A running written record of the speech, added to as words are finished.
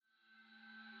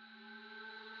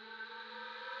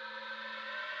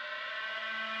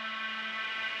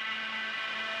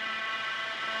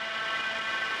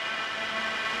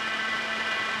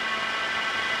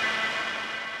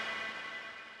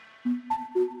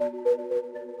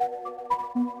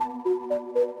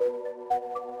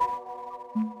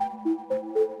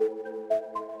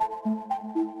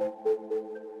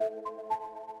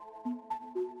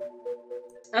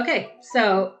Okay,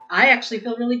 so I actually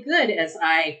feel really good as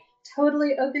I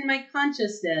totally open my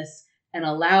consciousness and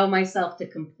allow myself to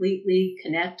completely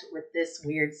connect with this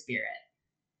weird spirit.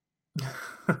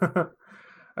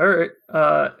 All right.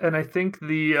 And I think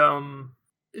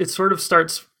it sort of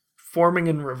starts forming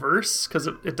in reverse because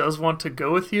it does want to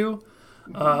go with you.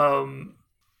 Um,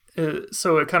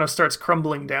 so it kind of starts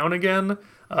crumbling down again,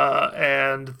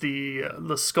 and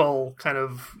the skull kind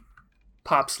of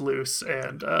pops loose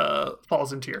and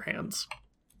falls into your hands.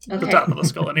 Okay. The top of the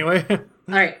skull, anyway. All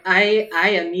right,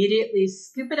 I immediately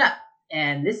scoop it up,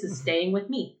 and this is staying with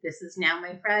me. This is now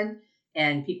my friend,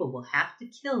 and people will have to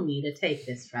kill me to take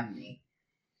this from me.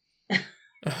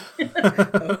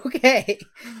 Okay.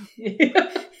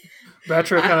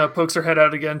 Batra kind of pokes her head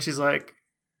out again. She's like,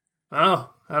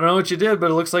 "Oh, I don't know what you did,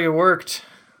 but it looks like it worked."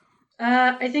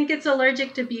 I think it's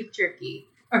allergic to beef jerky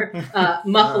or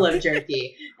muffalo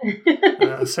jerky.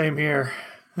 Same here.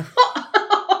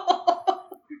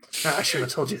 I should have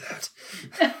told you that.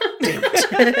 Damn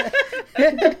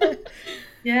it.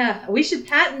 Yeah, we should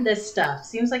patent this stuff.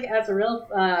 Seems like it has a real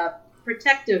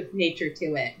protective nature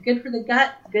to it. Good for the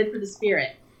gut, good for the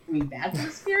spirit. I mean, bad for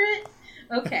the spirit?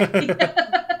 Okay.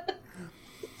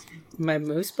 My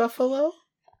moose buffalo?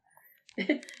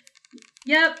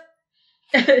 Yep.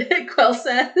 Quell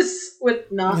says,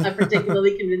 with not a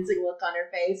particularly convincing look on her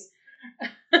face.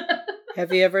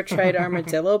 Have you ever tried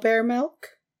armadillo bear milk?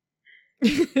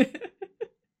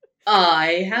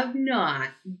 I have not,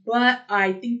 but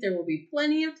I think there will be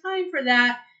plenty of time for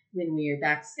that when we are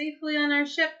back safely on our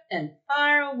ship and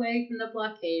far away from the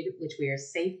blockade, which we are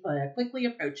quickly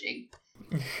approaching.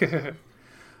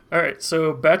 All right,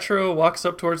 so Batra walks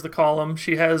up towards the column.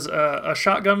 She has her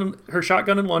shotgun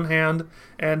in one hand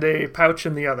and a pouch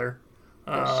in the other.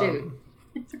 Shoot.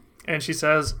 And she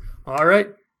says, "All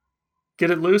right,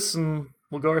 get it loose and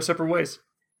we'll go our separate ways."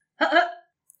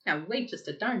 Now wait just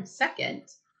a darn second.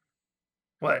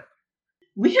 What?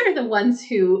 We are the ones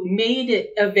who made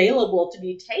it available to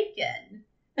be taken.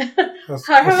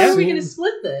 How are we going to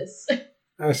split this?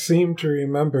 I seem to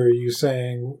remember you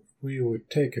saying we would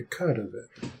take a cut of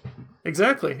it.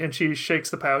 Exactly. And she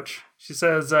shakes the pouch. She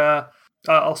says,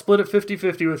 I'll split it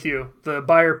 50-50 with you. The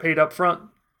buyer paid up front,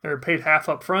 or paid half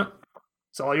up front.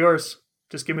 It's all yours.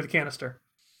 Just give me the canister.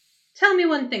 Tell me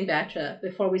one thing, Batra,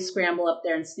 before we scramble up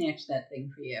there and snatch that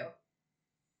thing for you.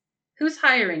 Who's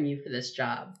hiring you for this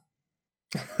job?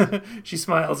 She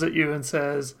smiles at you and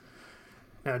says,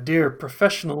 "Now, dear,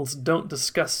 professionals don't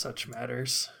discuss such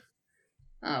matters."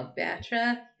 Oh,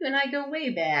 Batra, you and I go way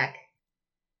back.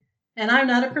 And I'm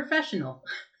not a professional.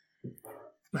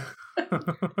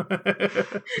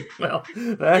 Well,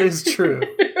 that is true.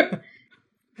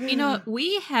 You know,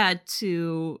 we had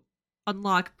to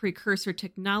unlock precursor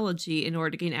technology in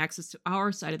order to gain access to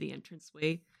our side of the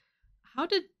entranceway. How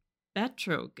did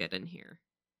Batra get in here?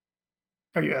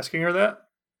 Are you asking her that?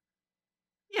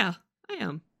 Yeah, I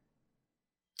am.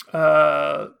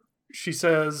 She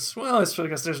says, "Well, I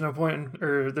guess there's no point,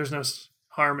 or there's no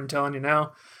harm in telling you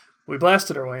now. We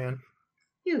blasted our way in."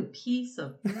 You piece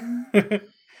of...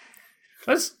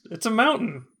 It's a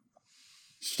mountain.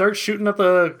 Start shooting up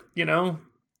the,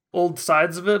 old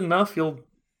sides of it enough, you'll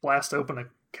blast open a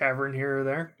cavern here or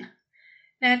there.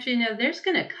 Actually, there's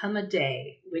going to come a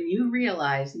day when you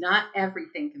realize not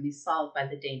everything can be solved by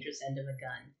the dangerous end of a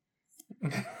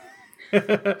gun.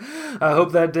 I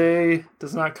hope that day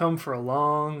does not come for a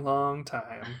long, long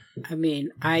time. I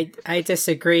mean, I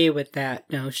disagree with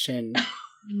that notion.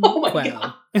 Oh my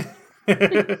God.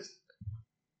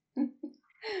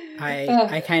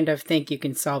 I kind of think you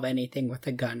can solve anything with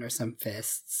a gun or some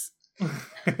fists. Well,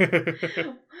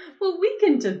 we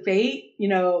can debate,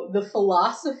 the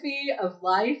philosophy of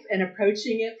life and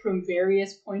approaching it from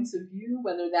various points of view,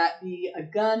 whether that be a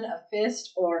gun, a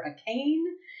fist, or a cane.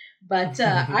 But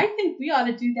I think we ought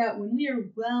to do that when we are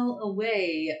well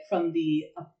away from the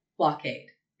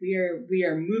blockade. We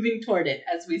are moving toward it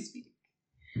as we speak.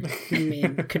 I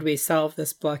mean, could we solve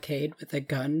this blockade with a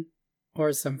gun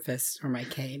or some fists or my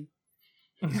cane?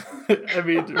 I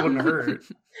mean, it wouldn't hurt.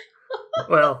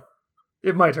 Well,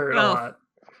 it might hurt a lot,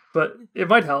 but it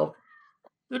might help.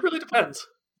 It really depends.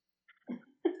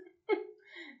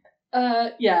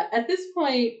 Yeah, at this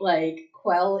point,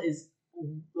 Quell is,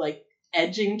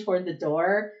 edging toward the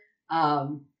door.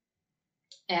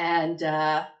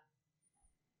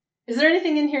 Is there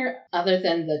anything in here other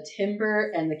than the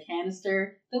timber and the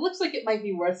canister that looks like it might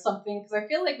be worth something? Because I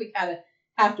feel like we kind of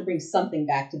have to bring something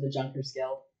back to the Junkers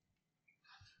Guild.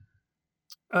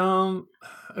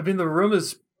 I mean, the room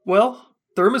is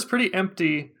pretty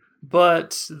empty,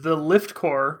 but the lift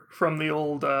core from the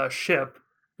old ship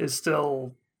is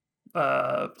still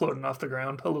floating off the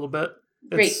ground a little bit.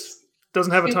 Great.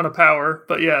 Doesn't have a ton of power,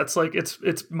 but yeah, it's like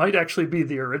it might actually be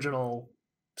the original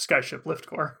Skyship lift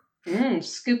core.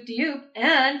 Scoop de oop.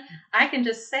 And I can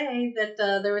just say that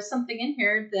there was something in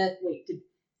here that,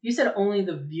 you said only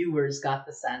the viewers got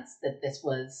the sense that this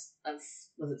was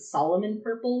it Solomon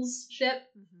Purple's ship?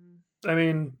 I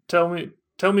mean, tell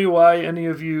me why any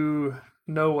of you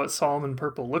know what Solomon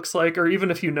Purple looks like, or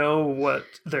even if you know what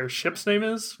their ship's name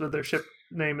is. But their ship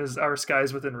name is Our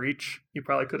Skies Within Reach. You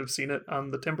probably could have seen it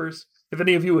on the timbers. If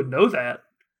any of you would know that,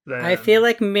 then I feel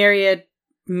like Myriad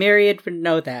would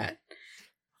know that.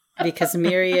 Because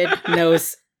Myriad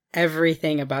knows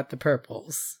everything about the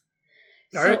purples.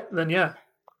 All right, then yeah.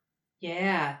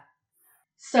 Yeah.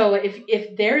 So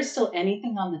if there's still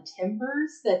anything on the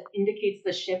timbers that indicates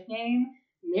the ship name,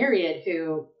 Myriad,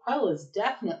 who Quell is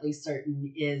definitely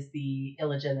certain is the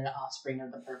illegitimate offspring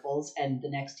of the purples and the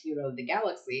next hero of the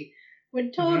galaxy,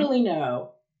 would totally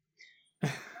know.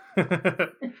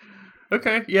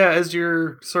 Okay, yeah, as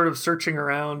you're sort of searching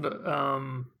around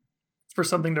for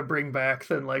something to bring back,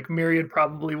 then like Myriad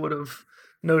probably would have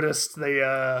noticed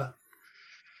what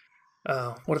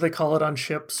do they call it on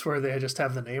ships where they just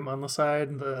have the name on the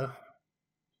side? The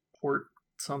port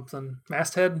something.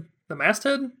 Masthead? The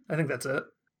masthead? I think that's it.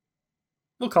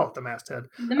 We'll call it the masthead.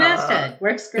 The masthead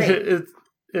works great.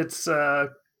 It's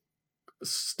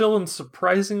still in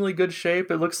surprisingly good shape.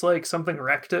 It looks like something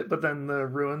wrecked it, but then the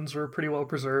ruins were pretty well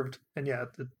preserved. And yeah,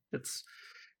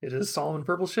 it is Solomon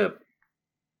Purple ship.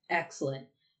 Excellent.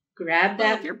 Grab Well,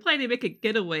 that. if you're planning to make a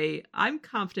getaway, I'm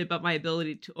confident about my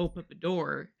ability to open up a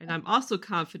door, and I'm also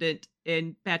confident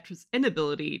in Batra's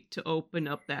inability to open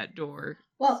up that door.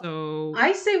 Well, so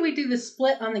I say we do the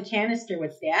split on the canister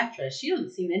with Batra. She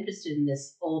doesn't seem interested in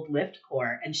this old lift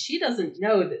core, and she doesn't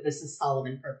know that this is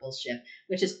Solomon Purple's ship,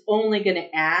 which is only going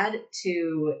to add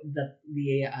to the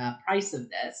price of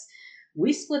this.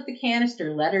 We split the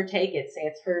canister, let her take it, say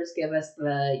it's hers, give us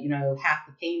the half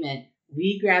the payment.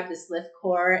 We grab this lift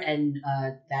core and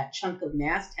that chunk of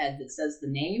masthead that says the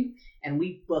name, and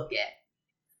we book it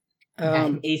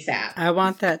ASAP. I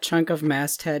want that chunk of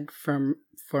masthead for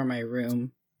my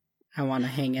room. I want to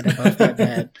hang it above my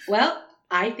bed. Well,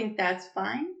 I think that's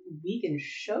fine. We can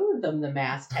show them the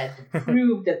masthead to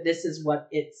prove that this is what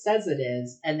it says it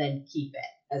is, and then keep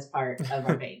it as part of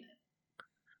our payment.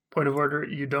 Point of order,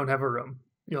 you don't have a room.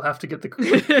 You'll have to get the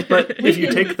crew. But if you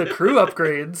take the crew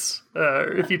upgrades,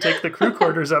 if you take the crew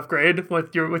quarters upgrade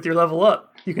with your level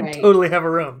up, you can totally have a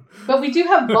room. But we do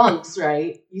have bunks,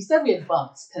 right? You said we had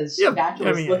bunks, because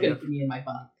Batra was looking for me in my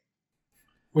bunk.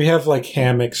 We have like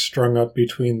hammocks strung up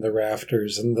between the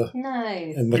rafters and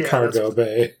the cargo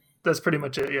bay. That's pretty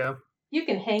much it, yeah. You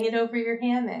can hang it over your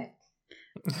hammock.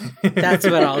 That's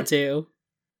what I'll do.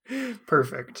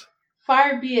 Perfect.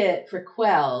 Far be it for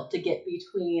Quell to get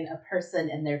between a person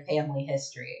and their family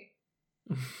history.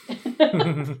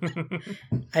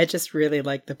 I just really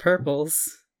like the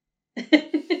purples.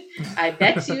 I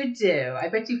bet you do. I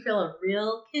bet you feel a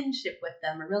real kinship with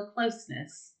them, a real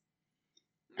closeness.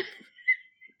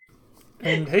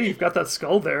 And hey, you've got that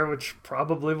skull there, which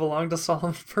probably belonged to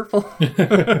Solomon Purple.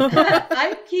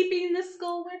 I'm keeping this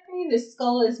skull with me. This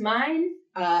skull is mine.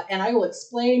 And I will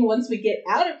explain once we get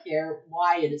out of here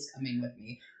why it is coming with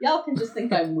me. Y'all can just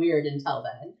think I'm weird until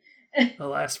then.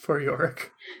 Alas, poor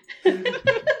Yorick.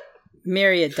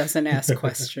 Myriad doesn't ask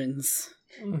questions.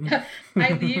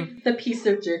 I leave the piece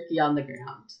of jerky on the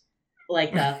ground.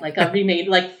 Like a remade,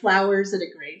 like flowers at a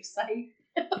gravesite.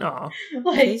 Aw.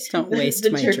 Please don't waste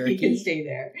my jerky. Can stay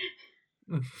there.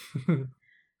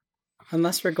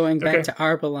 Unless we're going back to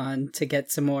Arbalon to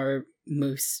get some more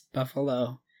moose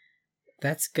buffalo.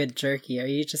 That's good jerky. Are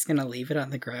you just going to leave it on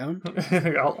the ground?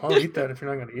 I'll eat that if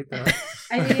you're not going to eat that.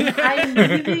 I mean, I'm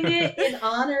leaving it in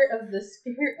honor of the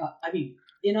spirit.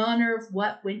 In honor of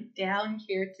what went down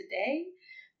here today.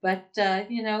 But,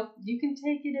 you can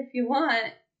take it if you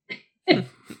want.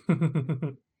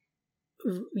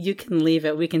 You can leave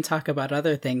it. We can talk about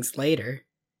other things later.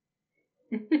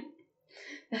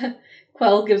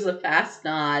 Quell gives a fast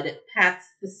nod, pats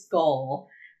the skull.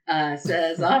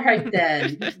 Says, all right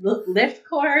then, lift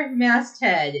core,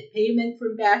 masthead, payment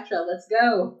from Batra, let's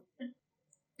go.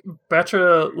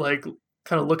 Batra,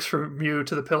 kind of looks from you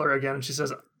to the pillar again, and she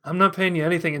says, I'm not paying you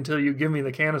anything until you give me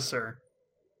the canister.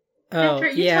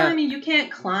 Batra, you telling me you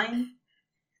can't climb?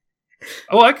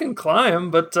 Oh, I can climb,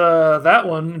 but that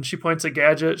one, and she points at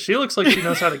Gadget, she looks like she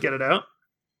knows how to get it out.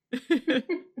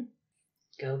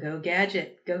 Go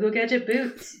Gadget. Go Gadget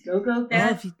boots. Go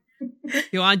Gadget.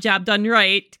 You want a job done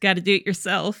right, got to do it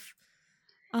yourself.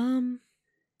 Well,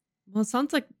 it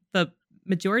sounds like the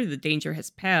majority of the danger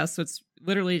has passed, so it's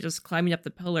literally just climbing up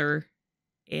the pillar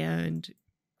and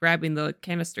grabbing the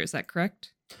canister. Is that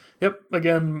correct? Yep.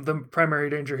 Again, the primary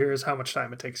danger here is how much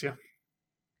time it takes you.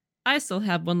 I still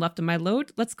have one left in my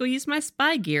load. Let's go use my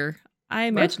spy gear. I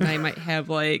imagine I might have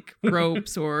like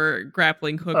ropes or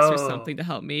grappling hooks or something to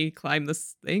help me climb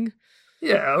this thing.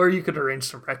 Yeah, or you could arrange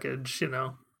some wreckage, you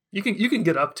know. You can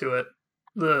get up to it.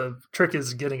 The trick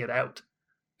is getting it out.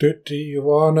 Do you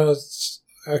want us?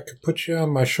 I could put you on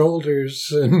my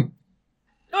shoulders and...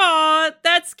 Oh,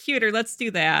 that's cuter. Let's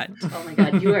do that. Oh my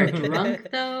god, you are drunk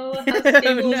though? How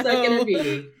stable is that going to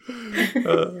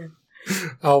be?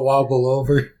 I'll wobble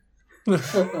over.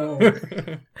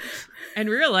 In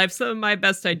real life, some of my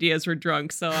best ideas were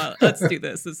drunk, so let's do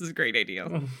this. This is a great idea.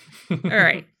 All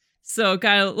right. So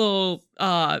got a little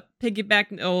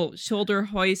piggyback, little shoulder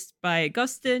hoist by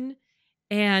Augustin.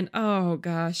 And oh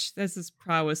gosh, this is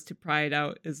prowess to pry it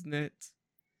out, isn't it?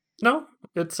 No,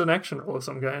 it's an action roll of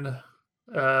some kind.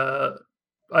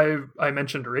 I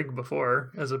mentioned rig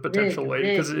before as a potential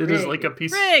way because it is like a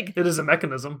piece. Rig. It is a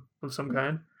mechanism of some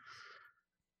kind.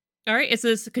 All right, is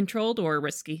this controlled or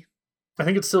risky? I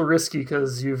think it's still risky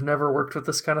because you've never worked with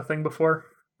this kind of thing before.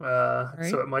 Right.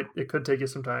 So it could take you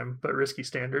some time, but risky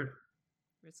standard.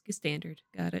 Risky standard.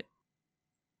 Got it.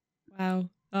 Wow.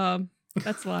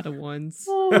 That's a lot of ones.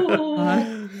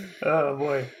 Oh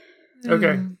boy.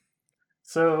 Okay.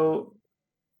 So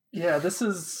yeah, this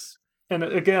is, and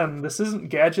again, this isn't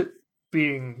Gadget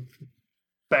being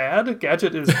bad.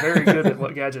 Gadget is very good at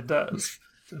what Gadget does.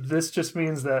 This just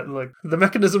means that like the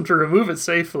mechanism to remove it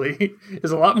safely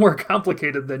is a lot more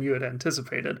complicated than you had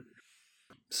anticipated.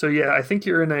 So yeah, I think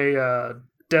you're in a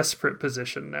desperate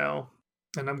position now.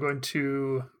 And I'm going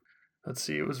to, let's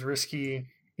see, it was risky.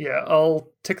 Yeah, I'll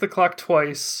tick the clock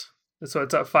twice. So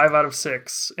it's at 5 out of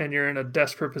 6. And you're in a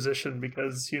desperate position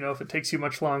because, you know, if it takes you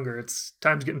much longer,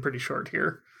 time's getting pretty short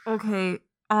here. Okay.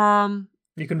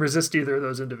 You can resist either of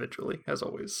those individually, as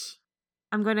always.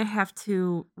 I'm going to have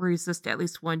to resist at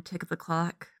least one tick of the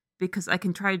clock because I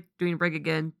can try doing rig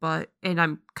again, and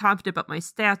I'm confident about my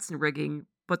stats in rigging,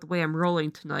 but the way I'm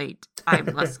rolling tonight, I'm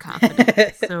less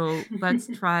confident. So let's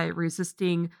try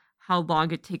resisting how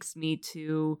long it takes me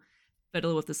to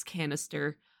fiddle with this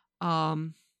canister.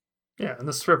 Yeah, and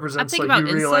this represents like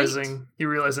you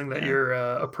realizing that your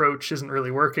approach isn't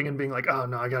really working and being like, oh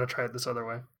no, I got to try it this other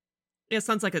way. Yeah, it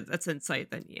sounds like that's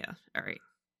insight then. Yeah. All right.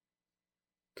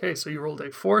 Okay, so you rolled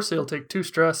a 4, so you'll take 2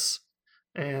 stress,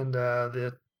 and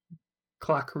the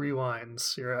clock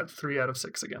rewinds. You're at 3 out of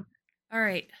 6 again. All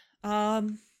right.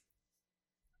 I'm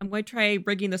going to try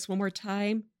rigging this one more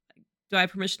time. Do I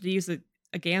have permission to use a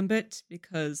gambit?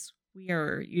 Because we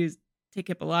are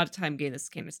taking up a lot of time getting this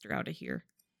canister out of here.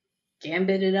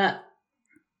 Gambit it up.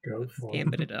 Go for it.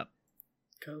 Gambit it up.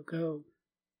 Go.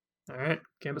 All right,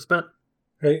 gambit spent.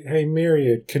 Hey,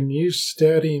 Myriad, can you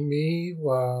steady me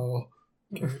while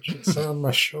Gadget's on my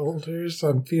shoulders?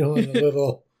 I'm feeling a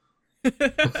little.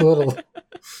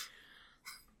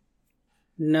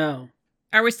 No.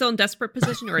 Are we still in desperate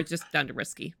position or just down to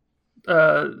risky?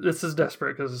 This is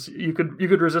desperate because you could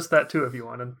resist that too if you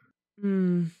wanted.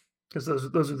 Because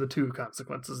those are the two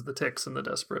consequences: the ticks and the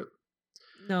desperate.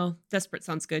 No, desperate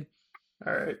sounds good.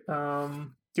 All right.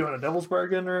 Do you want a devil's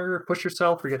bargain or push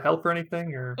yourself or get help or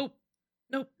anything? Or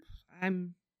nope. I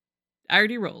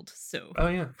already rolled. So. Oh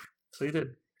yeah, so you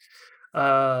did.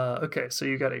 Okay, so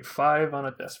you got a 5 on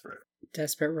a desperate.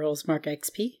 Desperate rolls mark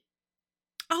XP.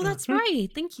 Oh, that's right.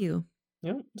 Thank you.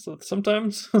 Yeah. So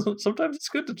sometimes it's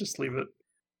good to just leave it.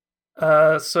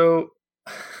 So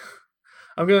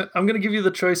I'm gonna give you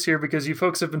the choice here because you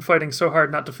folks have been fighting so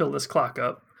hard not to fill this clock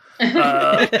up.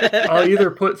 I'll either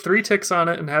put 3 ticks on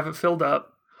it and have it filled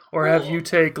up, or have you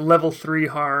take level 3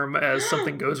 harm as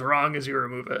something goes wrong as you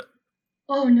remove it.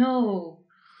 Oh no.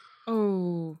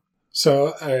 Oh.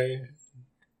 So I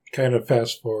kind of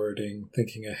fast forwarding,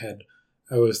 thinking ahead.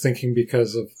 I was thinking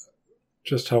because of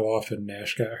just how often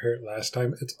Nash got hurt last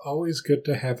time, it's always good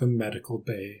to have a medical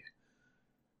bay.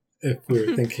 If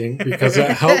we're thinking, because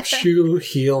it helps you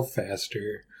heal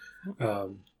faster.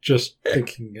 Just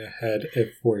thinking ahead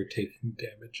if we're taking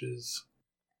damages.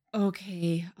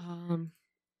 Okay.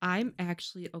 I'm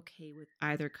actually okay with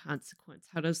either consequence.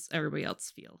 How does everybody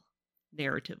else feel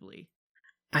narratively?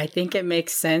 I think it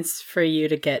makes sense for you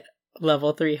to get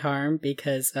level 3 harm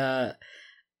because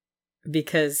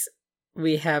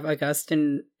we have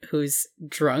Augustin who's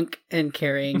drunk and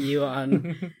carrying you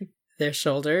on their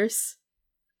shoulders.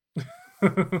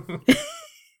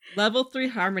 Level 3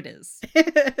 harm it is.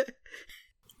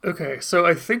 Okay, so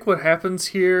I think what happens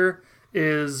here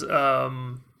is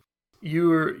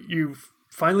you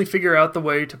finally figure out the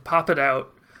way to pop it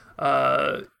out.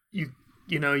 You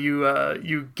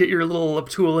get your little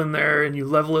tool in there and you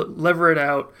lever it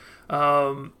out,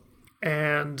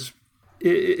 and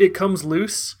it comes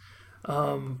loose,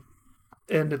 and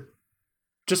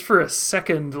just for a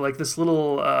second, like this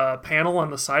little panel on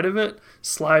the side of it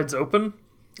slides open.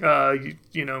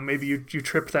 Maybe you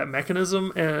trip that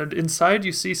mechanism, and inside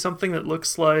you see something that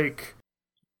looks like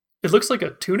a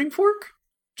tuning fork,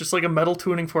 just like a metal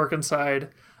tuning fork inside.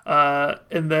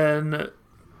 And then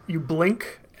you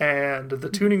blink, and the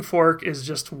tuning fork is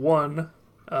just one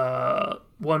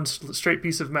straight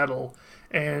piece of metal,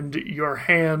 and your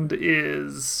hand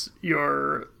without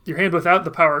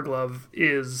the power glove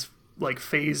is like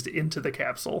phased into the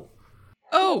capsule.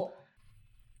 Oh,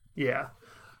 yeah.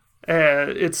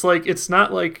 It's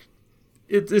not like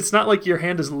your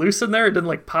hand is loose in there. It didn't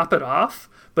like pop it off,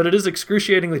 but it is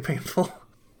excruciatingly painful.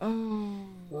 Oh.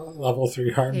 Level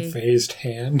 3 harm, phased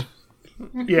hand.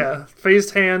 Yeah,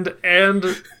 phased hand,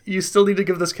 and you still need to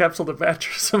give this capsule to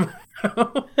Batra somehow.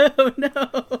 Oh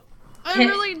no! I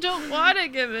really don't want to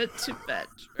give it to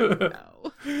Batra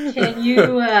now. Can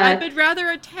you? I've been rather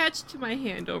attached to my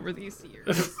hand over these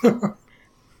years.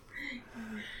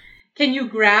 Can you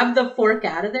grab the fork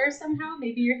out of there somehow?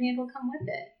 Maybe your hand will come with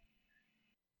it.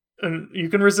 And you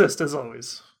can resist, as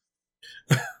always.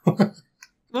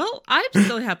 Well, I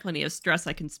still have plenty of stress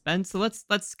I can spend, so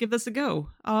let's give this a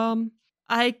go.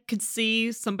 I could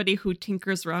see somebody who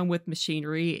tinkers around with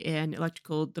machinery and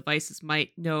electrical devices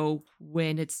might know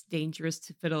when it's dangerous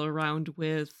to fiddle around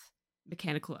with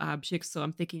mechanical objects, so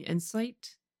I'm thinking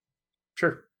insight.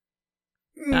 Sure.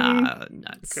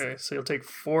 Nuts. Okay, so you'll take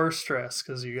 4 stress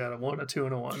because you got a 1, a 2,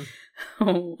 and a 1.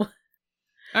 Oh. All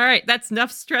right, that's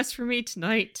enough stress for me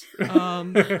tonight.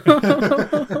 And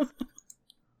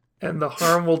the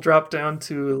harm will drop down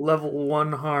to level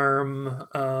 1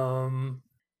 harm.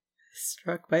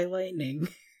 Struck by lightning.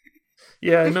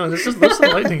 Yeah, no, there's some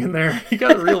lightning in there. You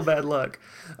got real bad luck.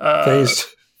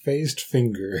 Phased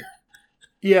finger.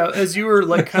 Yeah, as you were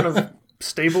like kind of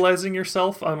stabilizing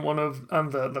yourself on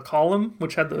the column,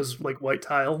 which had those like white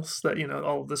tiles that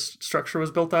all of this structure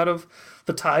was built out of,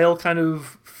 the tile kind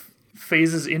of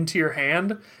phases into your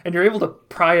hand, and you're able to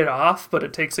pry it off, but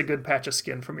it takes a good patch of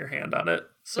skin from your hand on it.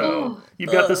 So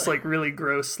you've got this like really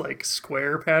gross like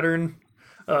square pattern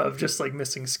of just like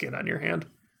missing skin on your hand.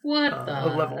 What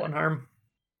of level 1 harm.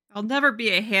 I'll never be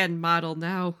a hand model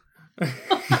now. That's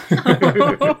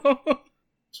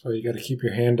why you got to keep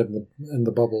your hand in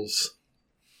the bubbles.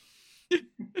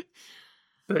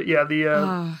 But yeah,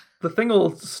 the thing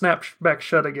will snap back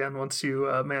shut again once you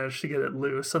manage to get it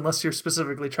loose, unless you're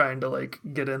specifically trying to like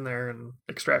get in there and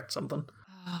extract something.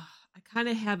 I kind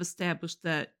of have established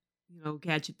that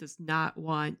Gadget does not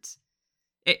want.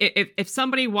 If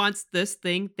somebody wants this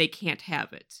thing, they can't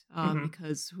have it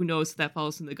because who knows if that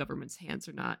falls in the government's hands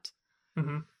or not.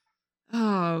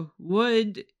 Mm-hmm.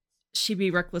 Would she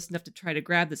be reckless enough to try to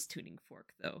grab this tuning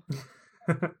fork, though?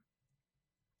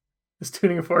 This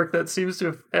tuning fork that seems to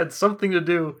have had something to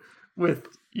do with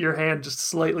your hand just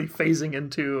slightly phasing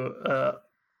into a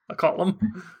column.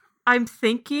 I'm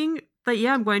thinking that,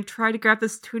 I'm going to try to grab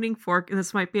this tuning fork, and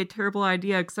this might be a terrible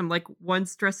idea because I'm like 1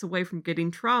 stress away from getting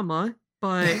trauma,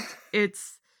 but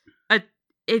it's a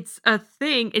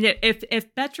thing, and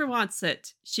if Batra wants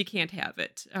it, she can't have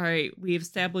it. All right, we've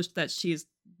established that she's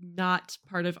not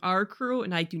part of our crew,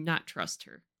 and I do not trust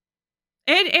her.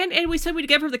 And we said we'd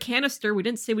give her the canister. We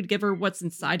didn't say we'd give her what's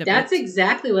inside of it. That's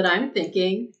exactly what I'm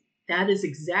thinking. That is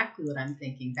exactly what I'm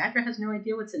thinking. Batra has no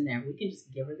idea what's in there. We can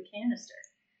just give her the canister.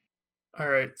 All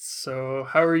right, so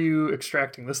how are you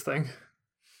extracting this thing?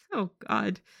 Oh,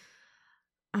 God.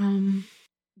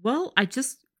 Well, I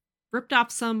just ripped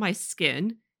off some of my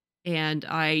skin, and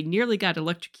I nearly got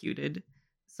electrocuted.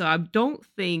 So I don't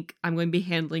think I'm going to be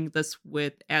handling this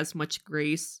with as much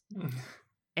grace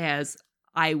as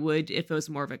I would if it was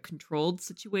more of a controlled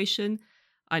situation.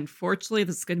 Unfortunately,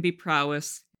 this is going to be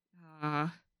prowess.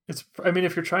 If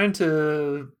you're trying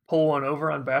to pull one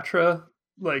over on Batra,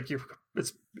 like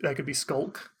that could be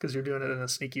skulk because you're doing it in a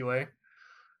sneaky way.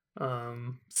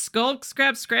 Skulk,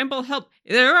 scrap, scramble, help.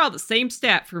 They're all the same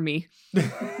stat for me.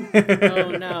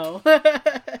 Oh no.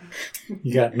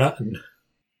 You got nothing.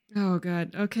 Oh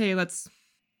God. Okay, all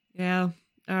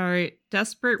right.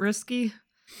 Desperate, risky.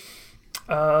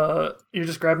 You're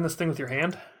just grabbing this thing with your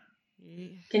hand?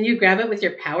 Can you grab it with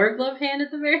your power glove hand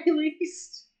at the very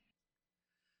least?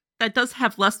 That does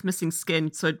have less missing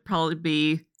skin, so it'd probably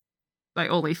be my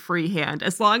only free hand.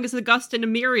 As long as a gust and a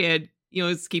myriad,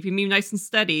 it's keeping me nice and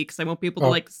steady, because I won't be able to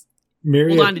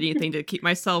hold on to anything to keep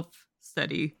myself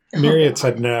steady. Myriad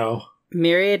said no.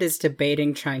 Myriad is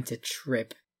debating trying to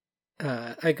trip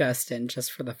Augustin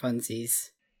just for the funsies.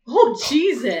 Oh,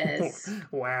 Jesus.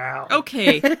 Wow.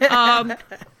 Okay. Well,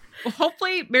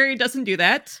 hopefully Mary doesn't do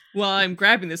that while I'm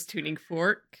grabbing this tuning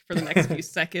fork for the next few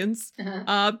seconds.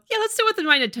 Yeah, let's do it with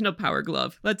my Nintendo Power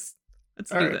Glove. Let's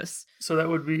do this. So that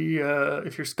would be,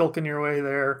 if you're skulking your way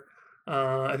there,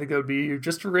 I think that would be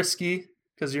just risky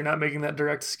because you're not making that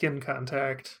direct skin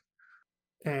contact.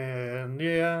 And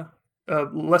yeah,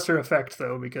 lesser effect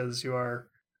though because you are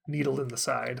needled in the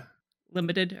side.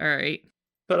 Limited? All right.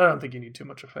 But I don't think you need too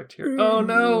much effect here. Oh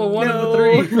no, one of the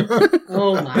three.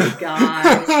 Oh my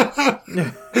god.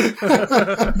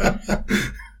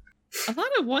 A lot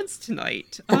of ones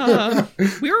tonight.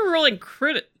 We were rolling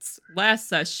crits last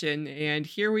session, and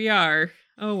here we are.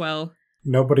 Oh well.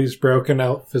 Nobody's broken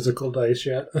out physical dice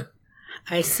yet.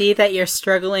 I see that you're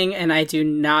struggling, and I do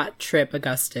not trip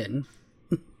Augustin.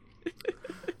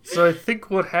 So I think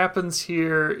what happens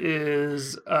here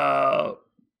is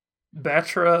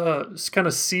Batra just kind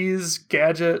of sees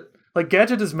Gadget. Like,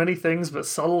 Gadget is many things, but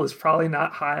subtle is probably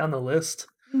not high on the list.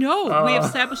 No, we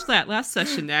established that last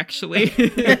session, actually.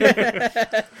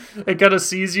 It kind of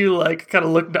sees you, like, kind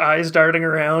of look, eyes darting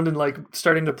around and, like,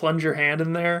 starting to plunge your hand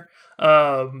in there.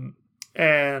 And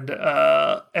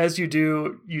as you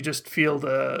do, you just feel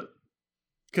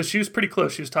because she was pretty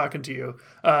close, she was talking to you,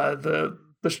 the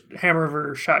hammer of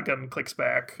her shotgun clicks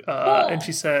back, and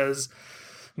she says,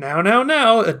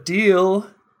 Now, a deal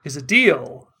is a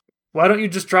deal. Why don't you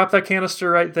just drop that canister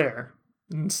right there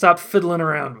and stop fiddling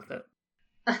around with it?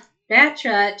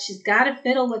 Batra, she's got to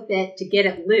fiddle with it to get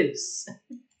it loose.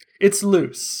 It's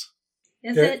loose.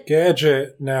 Is it?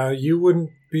 Gadget, now you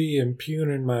wouldn't be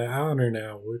impugning my honor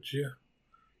now, would you?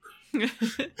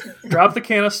 Drop the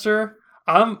canister.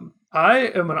 I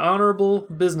am an honorable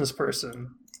business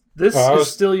person. This is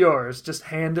still yours. Just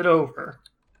hand it over.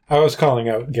 I was calling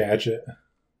out Gadget.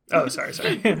 Oh, sorry.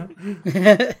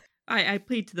 I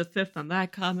plead to the fifth on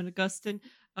that comment, Augustin.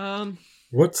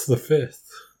 What's the fifth?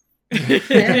 It's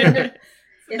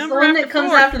the one that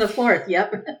comes after the fourth,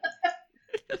 yep.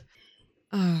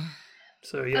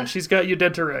 So yeah, she's got you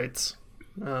dead to rights.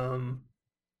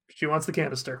 She wants the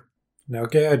canister. Now,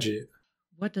 Gadget.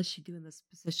 What does she do in this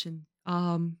position?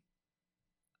 I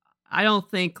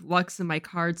don't think luck's in my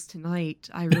cards tonight.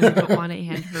 I really don't want to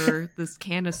hand her this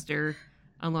canister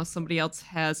unless somebody else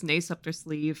has an ace up their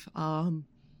sleeve. I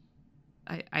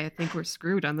think we're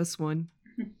screwed on this one.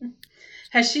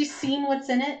 Has she seen what's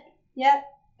in it yet?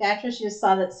 Batra, she just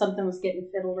saw that something was getting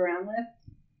fiddled around with?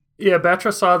 Yeah,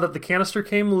 Batra saw that the canister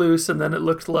came loose, and then it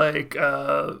looked like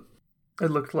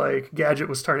Gadget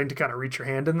was starting to kind of reach her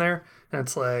hand in there, and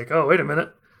it's like, oh, wait a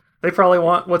minute. They probably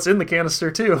want what's in the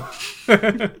canister, too.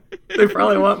 They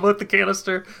probably want both the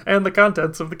canister and the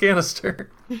contents of the canister.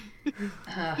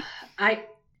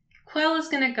 Quell is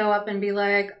going to go up and be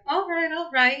like, all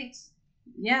right.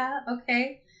 Yeah,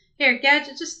 okay. Here,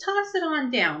 Gadget, just toss it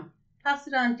on down. Toss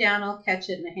it on down, I'll catch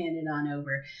it and hand it on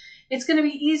over. It's going to be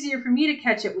easier for me to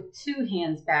catch it with two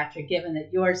hands, Batra, given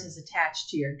that yours is attached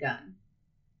to your gun.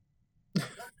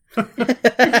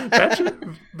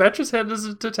 Batra's hand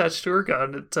isn't attached to her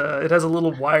gun. It has a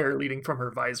little wire leading from her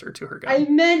visor to her gun. I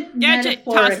meant Gadget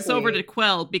tosses over to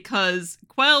Quell because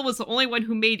Quell was the only one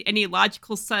who made any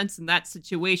logical sense in that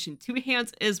situation. Two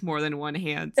hands is more than one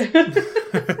hand. Quell's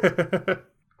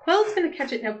going to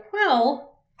catch it. Now, Quell,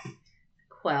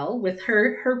 with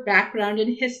her background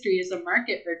in history as a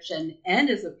market urchin and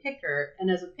as a picker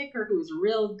who's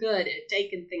real good at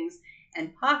taking things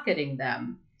and pocketing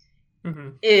them,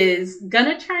 is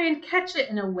gonna try and catch it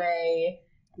in a way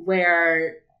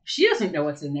where she doesn't know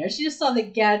what's in there. She just saw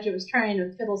that Gadget was trying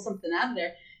to fiddle something out of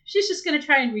there. She's just gonna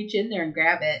try and reach in there and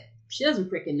grab it. She doesn't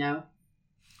freaking know.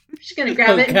 She's gonna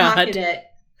grab it and pocket it.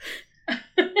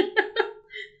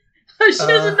 She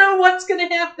doesn't know what's going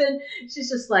to happen.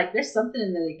 She's just like, there's something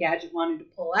in there that Gadget wanted to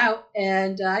pull out,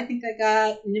 and I think I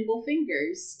got nimble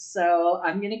fingers, so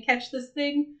I'm going to catch this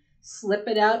thing, slip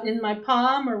it out in my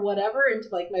palm or whatever into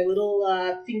like my little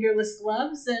fingerless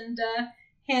gloves, and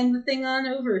hand the thing on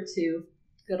over to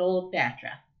good old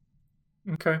Batra.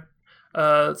 Okay.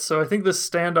 So I think this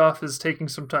standoff is taking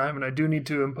some time, and I do need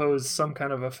to impose some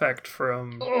kind of effect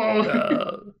from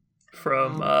that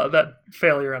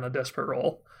failure on a desperate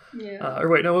roll. Yeah. Or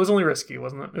wait, no, it was only risky,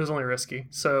 wasn't it? It was only risky.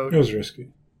 So it was risky.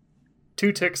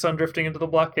 2 ticks on drifting into the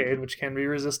blockade, which can be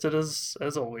resisted as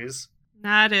always.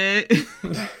 Not it.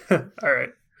 All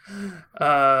right.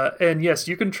 And yes,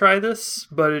 you can try this,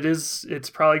 but it's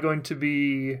probably going to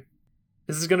be.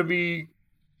 This is going to be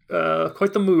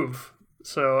quite the move.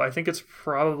 So I think it's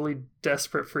probably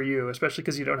desperate for you, especially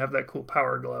because you don't have that cool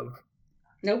power glove.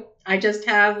 Nope. I just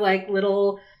have like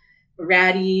little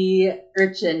ratty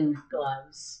urchin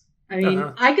gloves. I mean,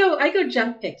 I go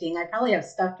junk picking. I probably have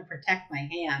stuff to protect my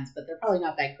hands, but they're probably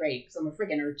not that great because I'm a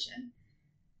friggin' urchin.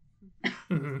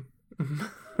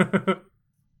 Mm-hmm.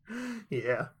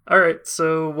 Yeah. All right.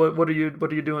 So what are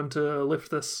you doing to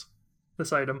lift this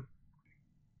item?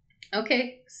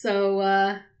 Okay. So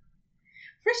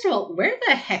first of all, where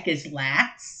the heck is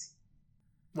Lax?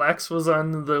 Lax was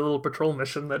on the little patrol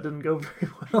mission that didn't go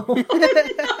very well.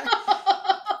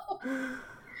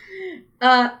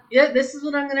 Yeah, this is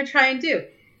what I'm gonna try and do.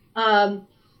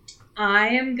 I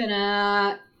am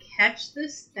gonna catch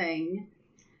this thing,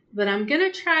 but I'm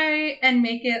gonna try and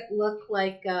make it look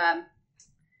like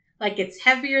it's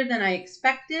heavier than I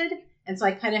expected, and so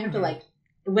I kind of have to like,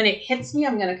 when it hits me,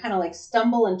 I'm gonna kind of like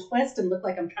stumble and twist and look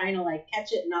like I'm trying to like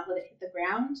catch it and not let it hit the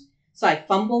ground. So I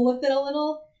fumble with it a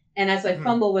little, and as I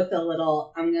fumble with it a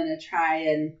little, I'm gonna try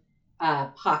and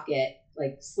pocket,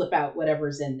 like slip out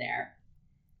whatever's in there.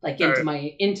 Like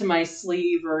into my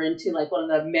sleeve or into like one of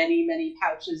the many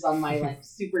pouches on my like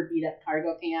super beat up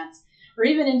cargo pants, or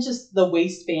even in just the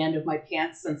waistband of my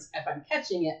pants. Since if I'm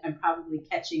catching it, I'm probably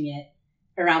catching it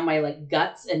around my like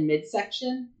guts and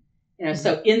midsection.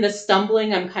 So in the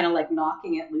stumbling, I'm kind of like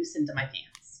knocking it loose into my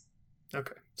pants.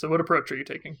 Okay. So what approach are you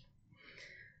taking?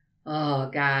 Oh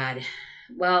God.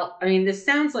 Well, I mean, this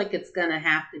sounds like it's gonna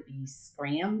have to be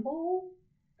scramble.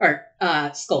 Or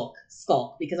skulk,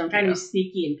 because I'm trying to be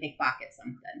sneaky and pickpocket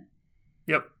something.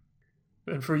 Yep.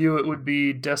 And for you, it would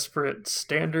be desperate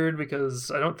standard,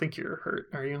 because I don't think you're hurt,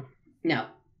 are you? No,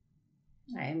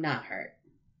 I am not hurt.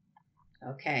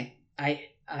 Okay,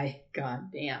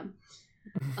 God damn.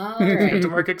 All right. You have to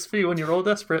mark XP when you roll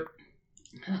desperate.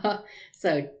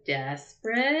 So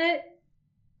desperate,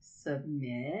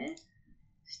 submit,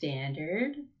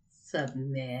 standard,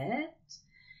 submit.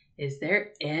 Is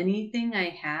there anything I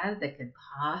have that could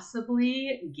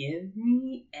possibly give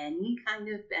me any kind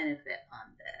of benefit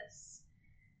on this?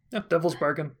 Yep, Devil's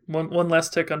Bargain. One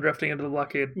last tick on drifting into the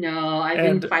blockade. No, I've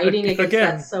been fighting against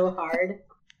that so hard.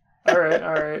 All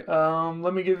right.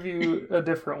 Let me give you a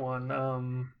different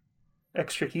one.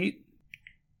 Extra heat.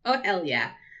 Oh, hell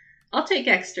yeah. I'll take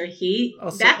extra heat. I'll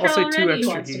say 2 extra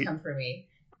wants heat. To come for me.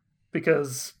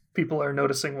 Because people are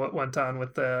noticing what went on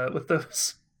with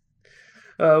those.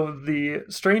 The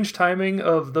strange timing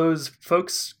of those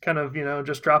folks kind of,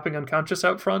 just dropping unconscious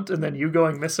out front and then you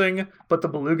going missing, but the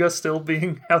beluga still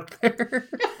being out there.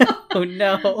 Oh,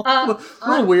 no. A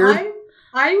little weird.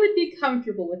 I would be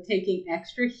comfortable with taking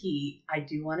extra heat. I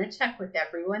do want to check with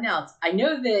everyone else. I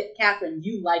know that, Catherine,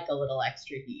 you like a little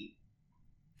extra heat.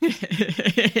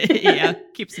 Yeah,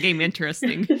 keeps the game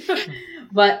interesting.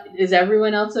 But is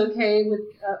everyone else okay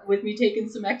with me taking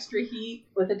some extra heat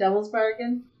with a Devil's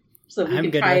Bargain? So we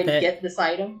can try and get this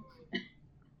item?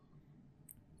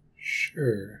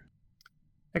 Sure.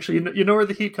 Actually, you know where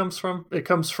the heat comes from? It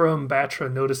comes from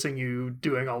Batra noticing you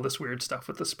doing all this weird stuff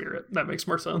with the spirit. That makes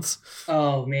more sense.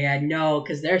 Oh, man, no,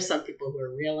 because there's some people who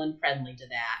are real unfriendly to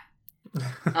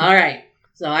that. All right,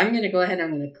 so I'm going to go ahead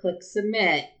and I'm going to click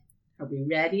submit. Are we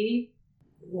ready?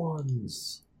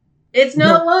 Ones. It's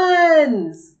not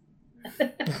ones!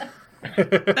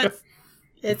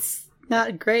 It's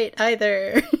not great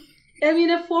either. I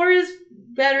mean, a 4 is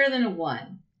better than a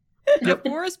 1. A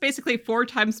 4 is basically 4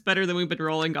 times better than we've been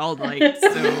rolling all night,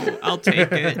 so I'll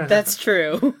take it. That's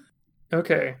true.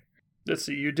 Okay. Let's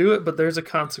see. You do it, but there's a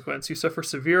consequence. You suffer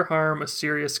severe harm. A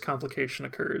serious complication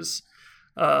occurs.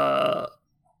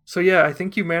 So yeah, I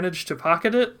think you managed to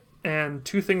pocket it, and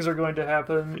 2 things are going to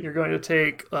happen. You're going to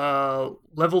take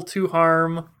level 2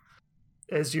 harm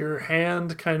as your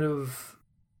hand kind of...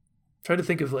 try to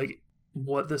think of like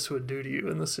what this would do to you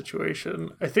in this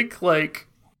situation. I think like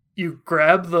you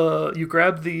grab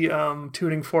the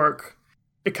tuning fork.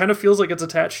 It kind of feels like it's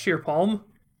attached to your palm.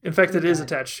 In fact, it is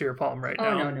attached to your palm right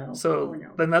now. No. So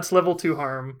then that's level 2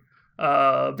 harm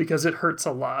because it hurts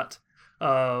a lot.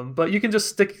 But you can just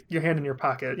stick your hand in your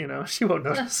pocket. She won't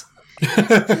notice.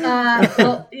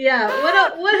 Well, yeah.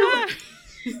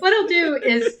 What I'll do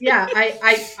is,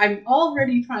 I'm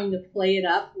already trying to play it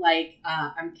up like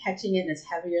I'm catching it and it's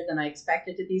heavier than I expect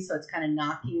it to be, so it's kind of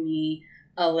knocking me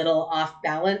a little off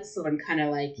balance. So I'm kind of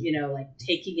like,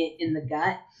 taking it in the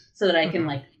gut so that I can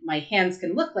my hands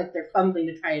can look like they're fumbling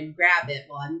to try and grab it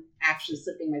while I'm actually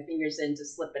slipping my fingers in to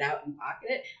slip it out and pocket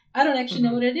it. I don't actually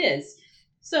know what it is.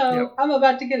 So I'm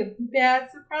about to get a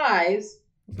bad surprise.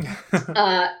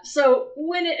 So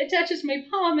when it attaches my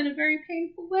palm in a very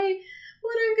painful way,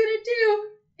 what I'm going to do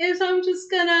is I'm just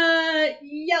going to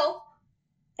yelp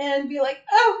and be like,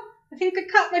 oh, I think I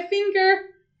cut my finger.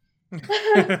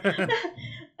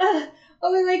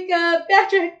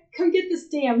 Batra, come get this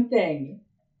damn thing.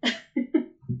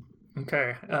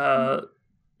 Okay.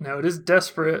 Now it is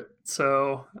desperate,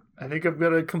 so I think I'm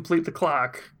gonna complete the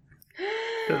clock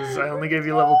because I only gave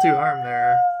you level 2 harm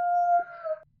there.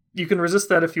 You can resist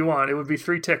that if you want. It would be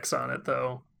 3 ticks on it,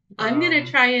 though. I'm gonna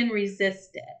try and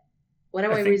resist it. What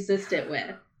do I resist it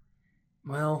with?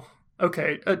 Well,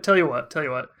 okay. Tell you what.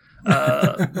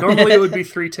 Normally it would be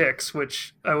 3 ticks,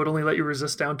 which I would only let you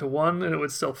resist down to 1, and it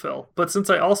would still fill. But since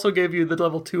I also gave you the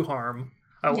level 2 harm,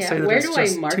 I will say that it's just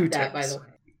 2 ticks. Where do I mark that, by the way?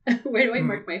 Where do I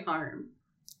mark my harm?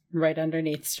 Right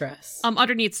underneath stress.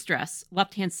 Underneath stress,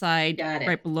 left hand side,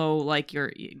 right below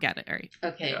you got it. All right.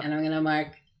 Okay, yeah. And I'm gonna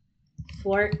mark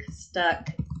fork stuck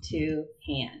to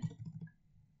hand.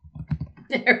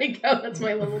 There we go. That's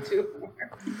my level 2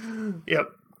 harm.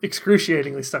 Yep,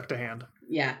 excruciatingly stuck to hand.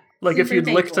 Yeah. Like if you'd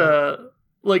licked a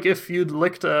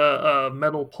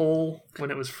metal pole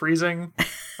when it was freezing,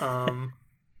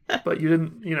 but you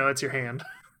didn't. It's your hand.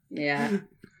 Yeah.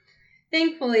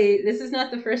 Thankfully, this is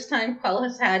not the first time Quell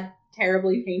has had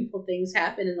terribly painful things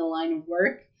happen in the line of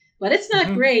work, but it's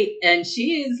not great, and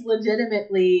she is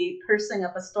legitimately cursing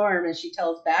up a storm as she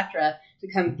tells Batra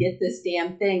to come get this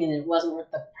damn thing, and it wasn't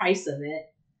worth the price of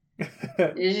it.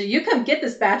 You come get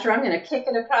this, Batra, I'm going to kick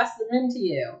it across the room to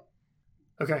you.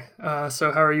 Okay,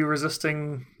 so how are you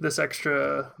resisting this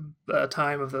extra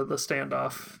time of the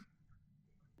standoff?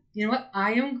 You know what?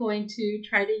 I am going to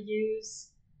try to use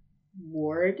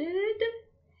Warded.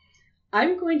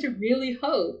 I'm going to really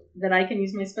hope that I can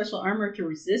use my special armor to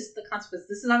resist the consequence.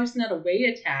 This is obviously not a way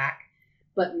attack,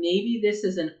 but maybe this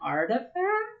is an artifact?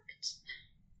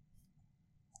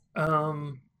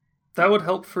 That would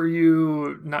help for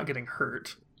you not getting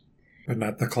hurt. But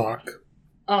not the clock.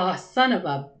 Oh, son of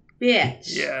a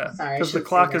bitch. Yeah, sorry, because the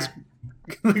clock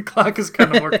is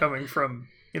kind of more coming from,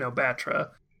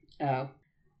 Batra. Oh.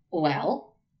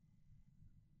 Well.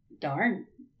 Darn.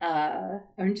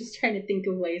 I'm just trying to think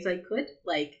of ways I could,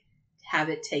 have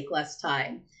it take less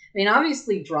time. I mean,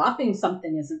 obviously, dropping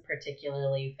something isn't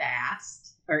particularly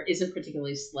fast, or isn't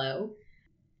particularly slow.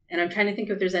 And I'm trying to think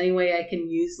if there's any way I can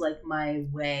use, my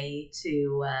way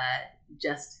to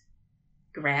just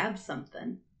grab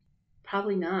something.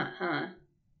 Probably not, huh?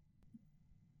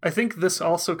 I think this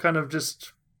also kind of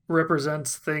just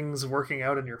represents things working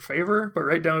out in your favor, but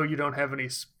right now you don't have any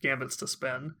gambits to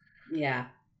spend. Yeah.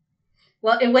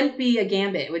 Well, it wouldn't be a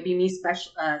gambit. It would be me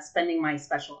spending my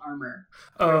special armor.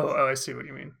 Oh, I see what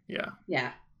you mean. Yeah.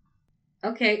 Yeah.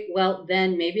 Okay, well,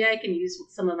 then maybe I can use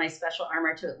some of my special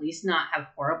armor to at least not have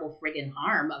horrible friggin'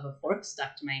 harm of a fork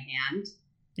stuck to my hand.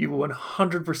 You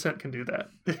 100% can do that.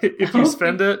 If you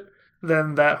spend it,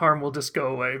 then that harm will just go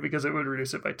away because it would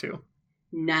reduce it by 2.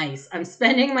 Nice. I'm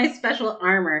spending my special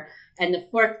armor, and the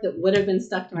fork that would have been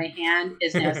stuck to my hand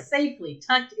is now safely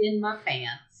tucked in my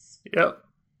pants. Yep.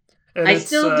 And I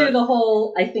still do the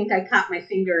whole, I think I caught my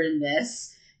finger in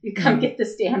this. You come get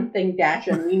this damn thing,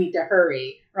 Batra, and we need to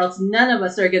hurry, or else none of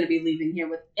us are going to be leaving here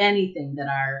with anything that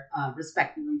our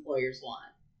respective employers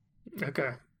want.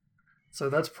 Okay. So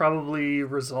that's probably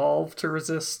resolve to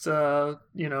resist, to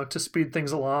speed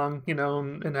things along,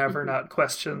 and have her not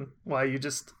question why you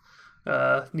just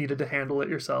needed to handle it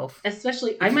yourself.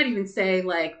 Especially, I might even say,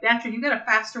 Batra, you got a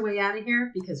faster way out of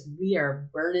here because we are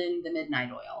burning the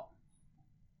midnight oil.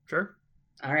 Sure.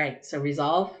 All right, so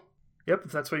resolve? Yep,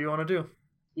 if that's what you want to do.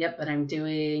 Yep, but I'm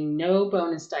doing no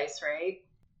bonus dice, right?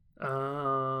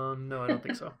 No, I don't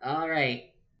think so. All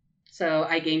right. So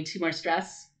I gained 2 more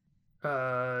stress?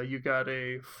 You got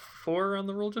a 4 on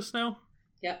the roll just now?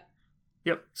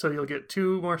 Yep, so you'll get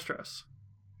 2 more stress.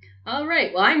 All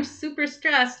right, well, I'm super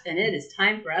stressed, and it is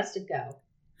time for us to go.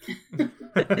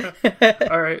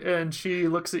 All right, and she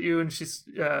looks at you, and she's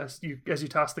as you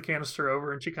toss the canister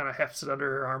over, and she kind of hefts it under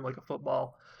her arm like a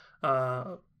football,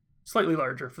 slightly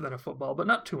larger than a football, but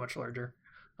not too much larger.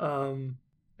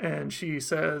 And she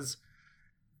says,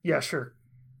 "Yeah, sure,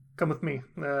 come with me.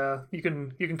 You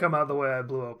can come out of the way I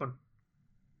blew open.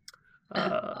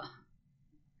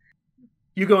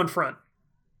 You go in front."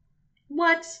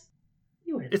 What?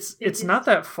 It's not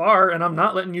that far, and I'm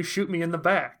not letting you shoot me in the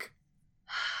back.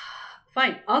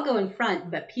 Fine, I'll go in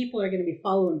front, but people are going to be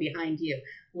following behind you.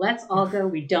 Let's all go.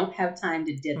 We don't have time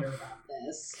to dither about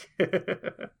this.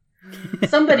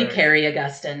 Somebody carry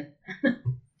Augustin.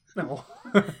 No.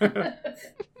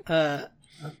 I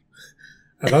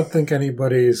don't think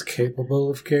anybody is capable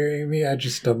of carrying me. I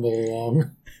just stumble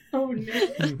along. Oh,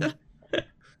 no.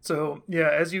 So, yeah,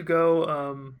 as you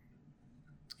go,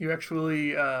 you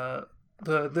actually,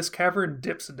 this cavern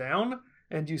dips down,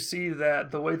 and you see that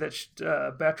the way that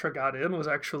Batra got in was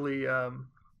actually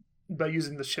by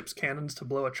using the ship's cannons to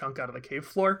blow a chunk out of the cave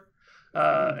floor.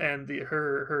 And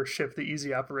her ship, the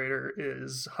Easy Operator,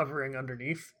 is hovering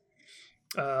underneath.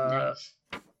 Nice.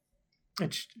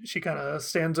 And she kind of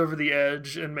stands over the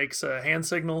edge and makes a hand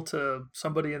signal to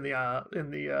somebody in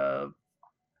the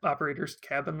operator's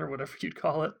cabin, or whatever you'd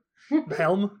call it. The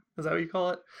helm, is that what you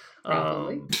call it?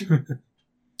 Probably.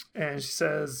 And she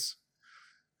says,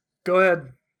 "Go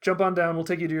ahead, jump on down. We'll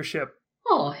take you to your ship."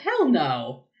 Oh, hell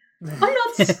no. I'm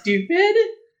not stupid.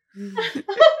 I'm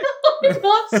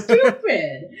not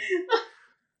stupid.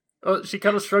 Oh, she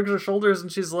kind of shrugs her shoulders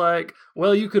and she's like,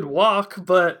 "Well, you could walk,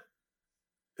 but..."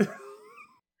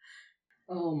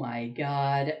 Oh my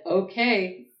god.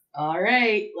 Okay.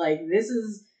 Alright. Like,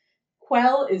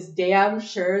 Quell is damn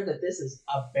sure that this is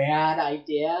a bad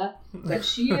idea, but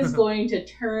she is going to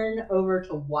turn over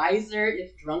to wiser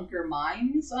if drunker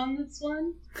minds on this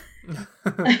one.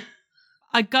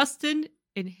 Augustin,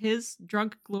 in his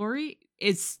drunk glory,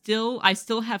 I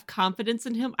still have confidence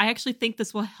in him. I actually think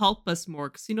this will help us more,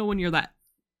 because when you're that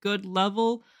good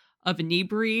level of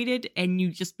inebriated and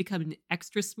you just become an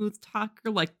extra smooth talker,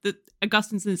 like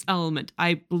Augustin's in his element.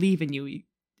 I believe in you. You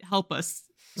help us.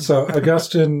 So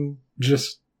Augustin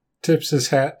just tips his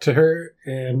hat to her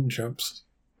and jumps.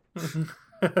 Oh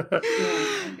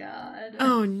my god.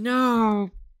 Oh no.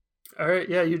 All right,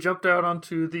 yeah, you jumped out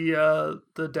onto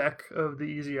the deck of the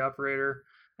Easy Operator,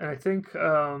 and I think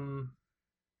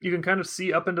you can kind of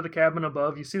see up into the cabin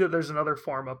above. You see that there's another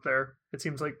form up there. It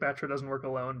seems like Batra doesn't work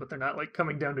alone, but they're not like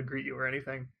coming down to greet you or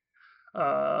anything.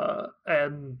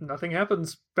 And nothing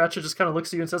happens. Batra just kind of looks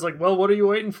at you and says, like, "Well, what are you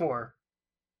waiting for?"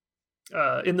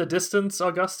 In the distance,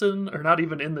 Augustin, or not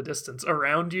even in the distance,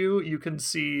 around you, you can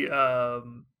see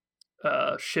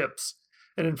ships.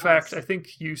 And in fact, I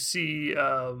think you see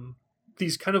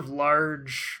these kind of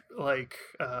large, like,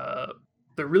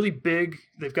 they're really big.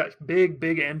 They've got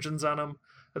big engines on them.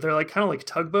 They're like kind of like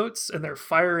tugboats, and they're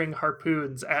firing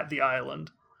harpoons at the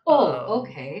island. Oh,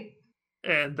 okay.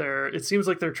 And it seems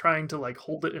like they're trying to like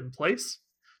hold it in place.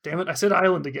 Damn it, I said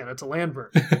island again. It's a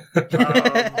landberg.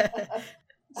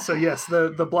 So yes,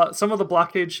 some of the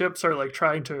blockade ships are like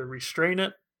trying to restrain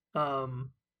it. Or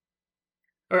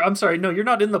I'm sorry, no, you're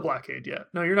not in the blockade yet.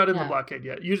 No, you're not in the blockade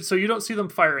yet. So you don't see them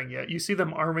firing yet. You see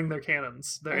them arming their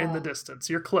cannons. They're in the distance.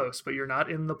 You're close, but you're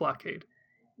not in the blockade.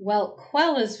 Well,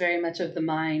 Quell is very much of the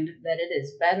mind that it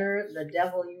is better the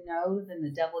devil you know than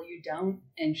the devil you don't.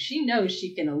 And she knows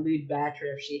she can elude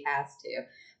Batra if she has to.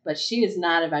 But she is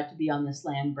not about to be on this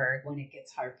Landberg when it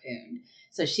gets harpooned.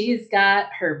 So she's got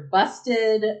her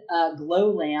busted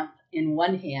glow lamp in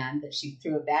one hand that she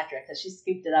threw at Batra because she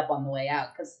scooped it up on the way out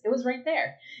because it was right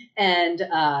there. And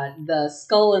the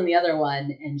skull in the other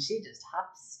one. And she just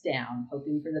hops down,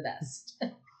 hoping for the best.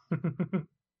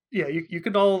 Yeah, you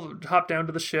could all hop down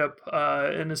to the ship,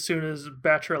 and as soon as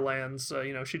Batra lands,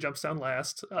 she jumps down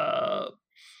last.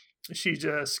 She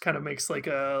just kind of makes like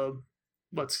kind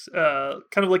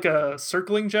of like a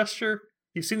circling gesture.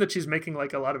 You've seen that she's making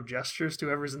like a lot of gestures to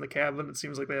whoever's in the cabin. It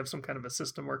seems like they have some kind of a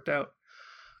system worked out.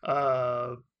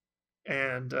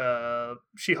 And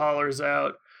she hollers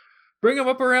out, "Bring them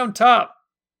up around top.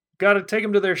 Got to take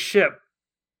them to their ship.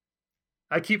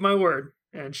 I keep my word."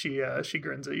 And she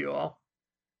grins at you all.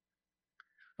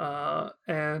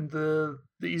 And the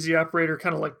Easy Operator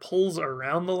kind of like pulls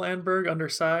around the Landberg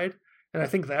underside, and I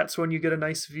think that's when you get a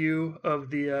nice view of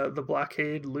the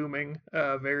blockade looming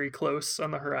very close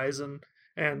on the horizon,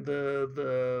 and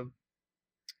the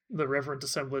reverent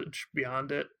assemblage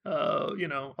beyond it.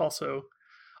 Also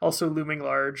looming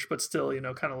large, but still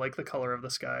kind of like the color of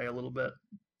the sky a little bit,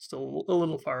 still a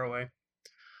little far away.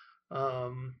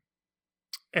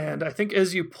 And I think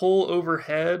as you pull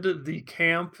overhead, the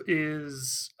camp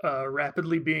is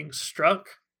rapidly being struck.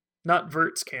 Not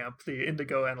Vert's camp, the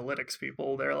Indigo Analytics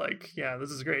people. They're like, "Yeah, this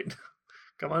is great.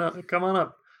 Come on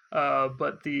up.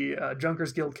 But the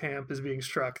Junkers Guild camp is being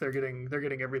struck. They're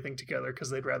getting everything together because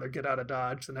they'd rather get out of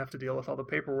Dodge than have to deal with all the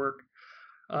paperwork.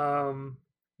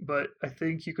 But I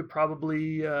think you could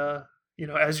probably,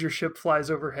 as your ship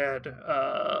flies overhead,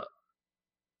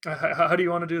 how do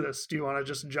you want to do this? Do you want to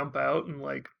just jump out and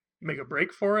like make a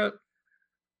break for it?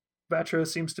 Batra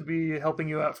seems to be helping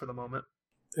you out for the moment.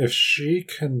 If she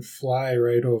can fly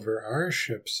right over our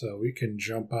ship so we can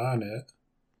jump on it,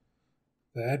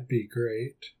 that'd be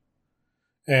great.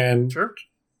 And sure.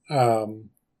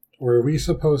 Were we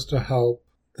supposed to help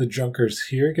the Junkers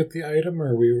here get the item,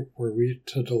 or were we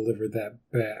to deliver that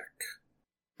back?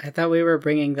 I thought we were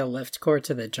bringing the lift core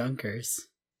to the Junkers.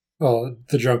 Well,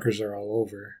 the Junkers are all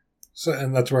over.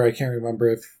 And that's where I can't remember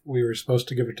if we were supposed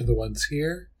to give it to the ones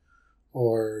here,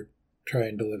 or try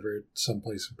and deliver it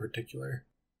someplace in particular?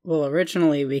 Well,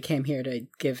 originally we came here to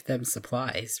give them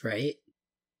supplies, right?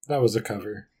 That was a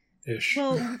cover-ish.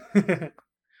 Well,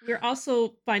 we're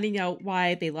also finding out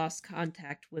why they lost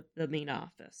contact with the main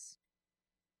office.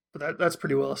 But that's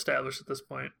pretty well established at this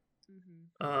point.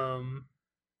 Mm-hmm.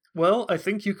 Well, I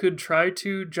think you could try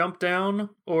to jump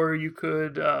down, or you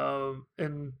could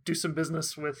and do some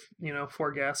business with,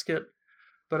 Four Gasket.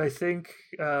 But I think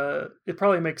it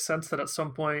probably makes sense that at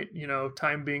some point,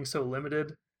 time being so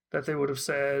limited, that they would have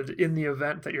said, in the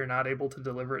event that you're not able to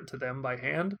deliver it to them by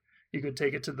hand, you could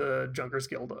take it to the Junkers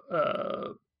Guild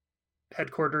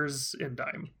headquarters in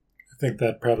Dime. I think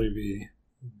that'd probably be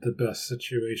the best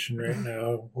situation right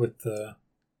now with the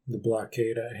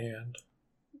blockade at hand.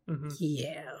 Mm-hmm.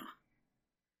 Yeah.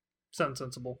 Sounds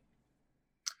sensible.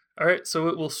 All right, so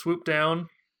it will swoop down,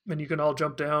 and you can all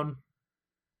jump down.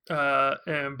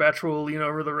 And Batcher will lean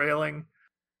over the railing.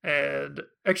 And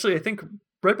actually, I think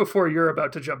right before you're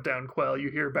about to jump down, Quell, you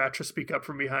hear Batcher speak up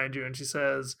from behind you, and she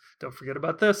says, "Don't forget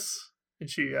about this." And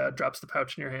she drops the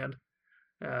pouch in your hand.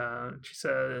 She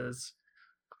says,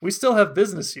 "We still have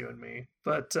business, you and me,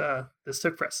 but this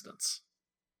took precedence."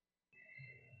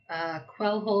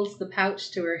 Quell holds the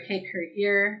pouch to her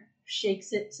ear,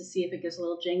 shakes it to see if it gives a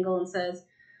little jingle, and says,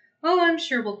 "Oh, I'm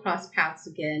sure we'll cross paths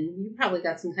again. You probably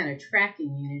got some kind of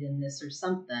tracking unit in this or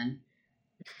something."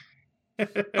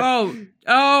 Okay,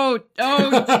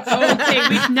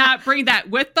 we cannot bring that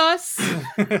with us.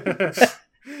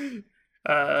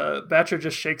 Batcher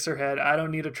just shakes her head. "I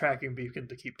don't need a tracking beacon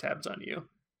to keep tabs on you.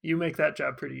 You make that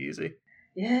job pretty easy."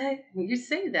 "Yeah, you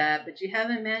say that, but you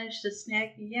haven't managed to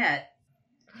snag me yet."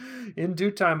 "In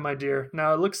due time, my dear.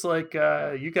 Now it looks like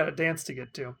you got a dance to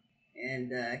get to."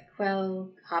 And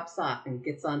Quell hops off and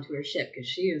gets onto her ship because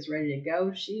she is ready to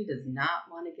go. She does not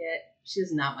want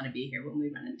to be here when we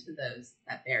run into that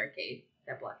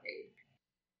blockade.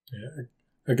 Yeah,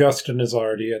 Augustine is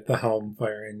already at the helm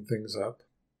firing things up.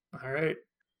 All right.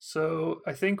 So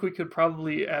I think we could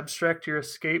probably abstract your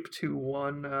escape to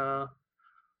one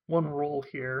roll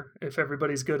here, if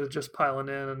everybody's good at just piling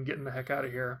in and getting the heck out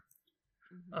of here.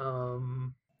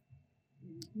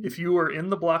 If you were in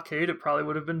the blockade, it probably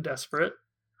would have been desperate.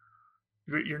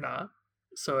 You're not.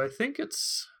 So I think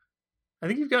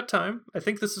you've got time. I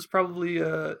think this is probably,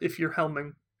 if you're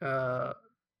helming,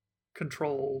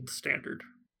 controlled standard.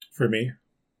 For me?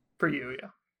 For you,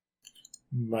 yeah.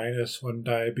 -1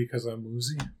 die because I'm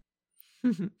woozy?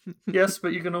 Yes,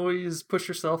 but you can always push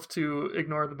yourself to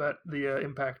ignore the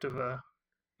impact of a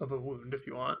wound if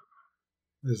you want.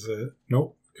 Is it?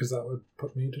 Nope, because that would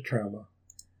put me to trauma.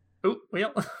 Oh,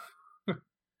 well.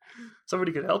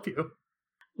 Somebody could help you.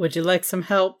 Would you like some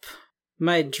help,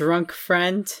 my drunk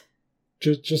friend?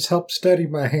 Just help steady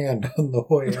my hand on the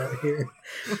way out here.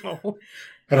 Oh.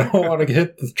 I don't want to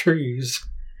hit the trees.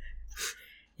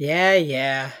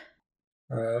 Yeah.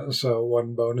 So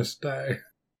 1 bonus die.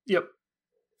 Yep.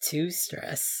 2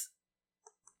 stress.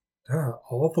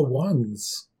 All the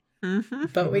ones. Mm-hmm.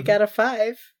 But we got a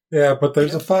 5. Yeah, but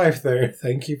there's a 5 there.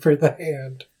 Thank you for the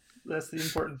hand. That's the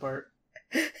important part.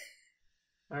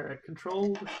 Alright,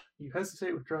 controlled. You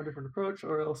hesitate, withdraw a different approach,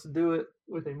 or else do it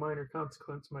with a minor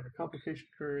consequence, minor complication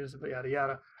occurs, yada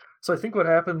yada. So I think what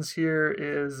happens here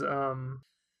is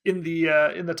in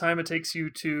the time it takes you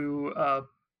to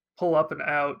pull up and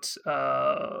out,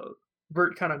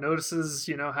 Bert kind of notices,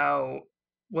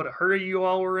 what a hurry you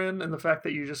all were in, and the fact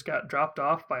that you just got dropped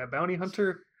off by a bounty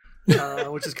hunter,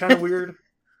 which is kind of weird.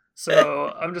 So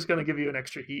I'm just going to give you an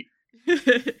extra heat,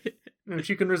 which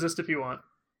you can resist if you want.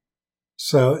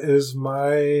 So is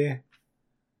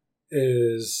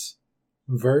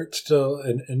Vert still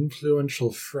an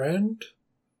influential friend,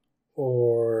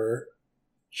 or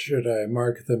should I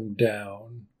mark them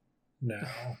down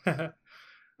now?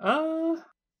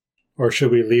 Or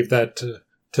should we leave that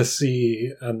to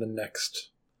see on the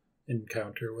next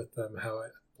encounter with them how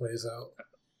it plays out?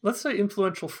 Let's say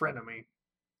influential frenemy.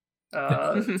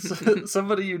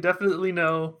 Somebody you definitely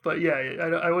know, but yeah,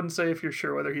 I wouldn't say if you're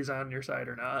sure whether he's on your side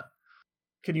or not.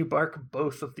 Can you bark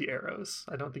both of the arrows?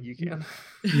 I don't think you can.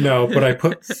 No, but I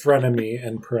put frenemy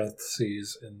in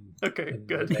parentheses in good.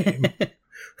 the name.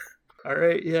 All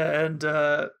right, yeah, and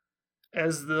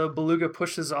as the beluga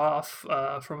pushes off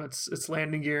from its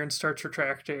landing gear and starts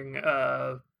retracting,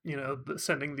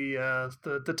 sending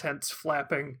the tents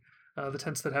flapping, the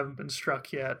tents that haven't been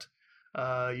struck yet.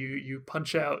 You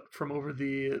punch out from over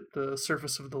the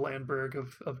surface of the Landberg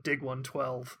of Dig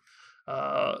 112,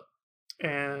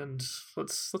 and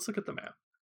let's look at the map.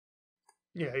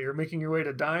 Yeah, you're making your way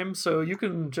to Dime, so you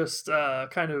can just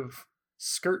kind of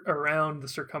skirt around the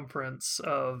circumference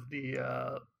of the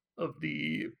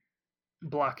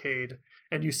blockade,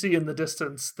 and you see in the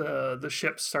distance the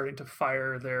ships starting to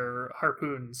fire their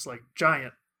harpoons, like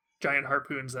giant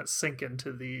harpoons that sink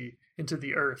into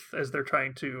the earth as they're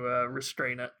trying to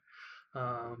restrain it.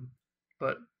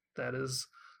 But that is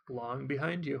long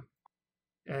behind you.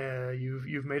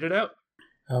 You've made it out.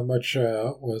 How much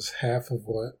was half of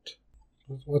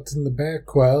what's in the bag,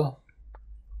 Quell?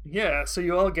 Yeah, so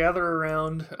you all gather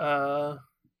around.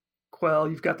 Quell,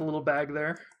 you've got the little bag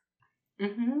there.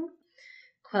 Mm-hmm.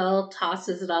 Quell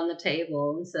tosses it on the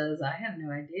table and says, I have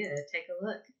no idea. Take a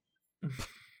look.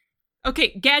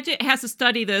 Okay, Gadget has to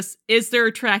study this. Is there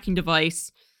a tracking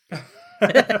device?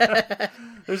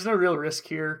 There's no real risk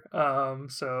here.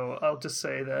 So I'll just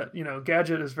say that,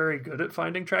 Gadget is very good at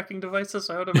finding tracking devices,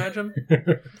 I would imagine.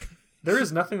 There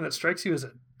is nothing that strikes you as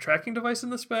a tracking device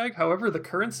in this bag. However, the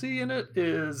currency in it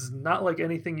is not like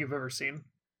anything you've ever seen.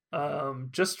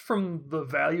 Just from the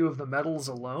value of the metals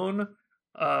alone,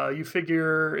 you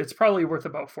figure it's probably worth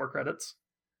about 4 credits.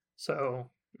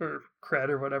 So, or cred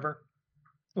or whatever.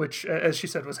 Which, as she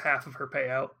said, was half of her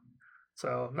payout.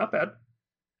 So, not bad.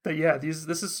 But yeah, this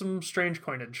is some strange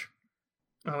coinage.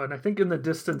 Oh, and I think in the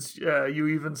distance, you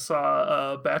even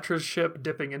saw Batra's ship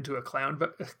dipping into a clown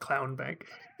bank.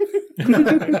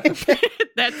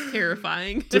 That's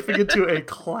terrifying. Dipping into a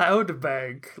cloud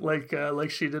bank, like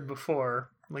she did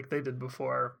before, like they did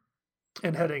before,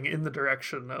 and heading in the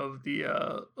direction of the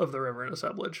Reverend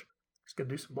Assemblage. Just gonna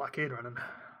do some blockade running.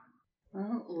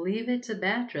 Well, leave it to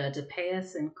Batra to pay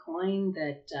us in coin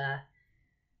that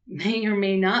may or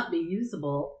may not be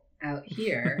usable out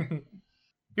here.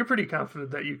 You're pretty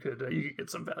confident that you could get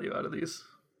some value out of these.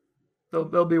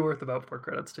 They'll be worth about 4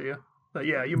 credits to you. But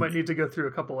yeah, you might need to go through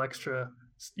a couple extra.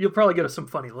 You'll probably get some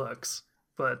funny looks,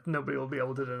 but nobody will be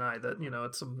able to deny that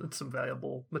it's some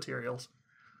valuable materials.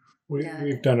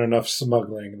 We've done enough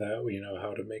smuggling that we know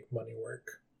how to make money work.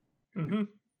 Mm-hmm.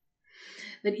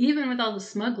 But even with all the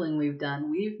smuggling we've done,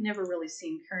 we've never really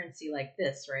seen currency like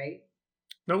this, right?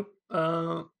 Nope.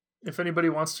 If anybody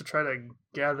wants to try to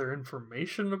gather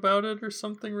information about it or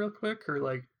something real quick, or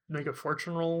like make a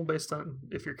fortune roll based on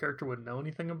if your character would know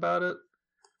anything about it.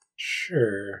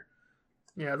 Sure.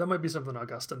 Yeah, that might be something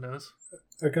Augustin knows.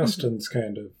 Augustin's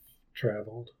kind of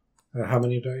traveled. How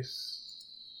many dice?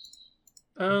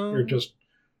 Or just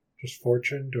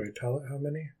fortune? Do I tell it how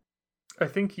many? I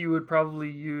think you would probably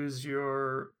use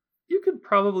you could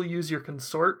probably use your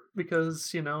consort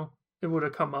because, it would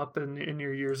have come up in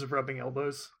your years of rubbing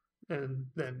elbows. And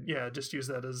then, yeah, just use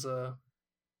that as a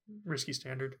risky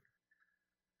standard.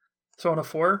 So on a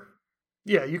 4,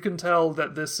 yeah, you can tell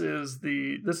that this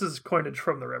is coinage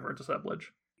from the Reverend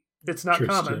Assemblage. It's not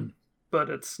common, but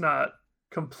it's not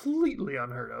completely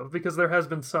unheard of because there has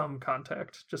been some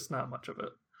contact, just not much of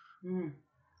it. Mm.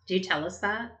 Do you tell us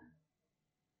that?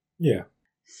 Yeah.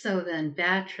 So then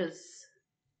Batra's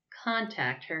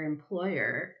contact, her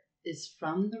employer, is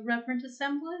from the Reverend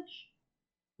Assemblage?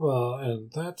 Well,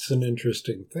 and that's an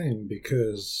interesting thing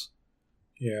because,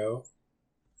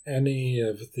 any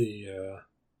of the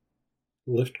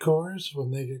lift cores,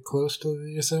 when they get close to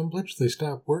the assemblage, they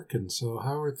stop working. So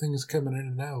how are things coming in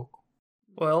and out?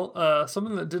 Well,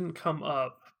 something that didn't come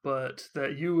up, but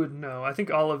that you would know, I think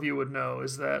all of you would know,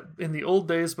 is that in the old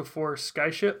days before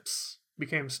skyships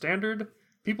became standard,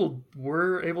 people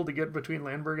were able to get between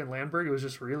Landberg and Landberg. It was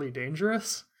just really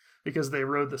dangerous because they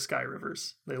rode the sky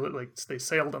rivers. They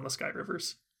sailed on the sky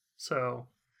rivers. So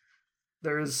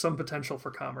there is some potential for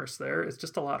commerce there. It's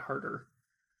just a lot harder.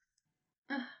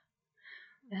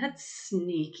 That's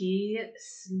sneaky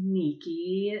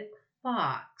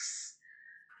fox.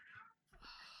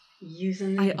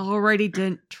 I already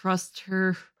didn't trust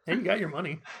her. Hey, you got your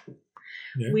money.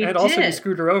 Yeah. And also you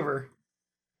screwed her over.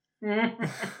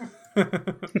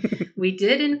 We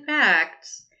did, in fact,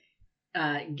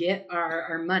 get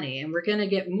our money, and we're going to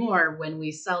get more when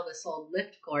we sell this old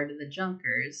lift core to the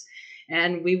Junkers.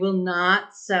 And we will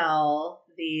not sell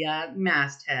the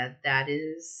masthead.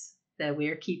 That we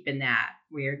are keeping that.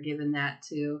 We are giving that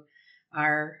to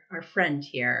our friend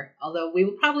here. Although we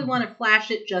will probably want to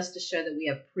flash it just to show that we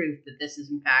have proof that this is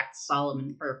in fact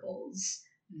Solomon Purple's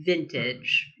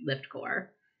vintage lift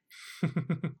core.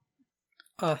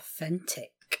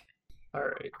 Authentic. All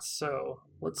right, so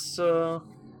let's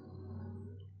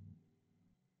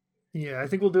yeah, I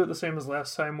think we'll do it the same as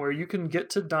last time, where you can get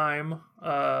to dime.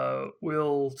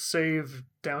 We'll save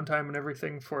downtime and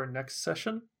everything for next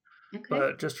session. Okay.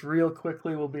 But just real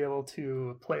quickly, we'll be able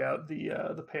to play out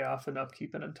the payoff and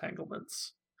upkeep and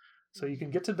entanglements. So you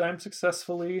can get to dime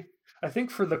successfully. I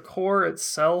think for the core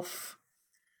itself,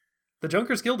 the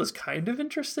Junkers Guild is kind of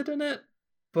interested in it,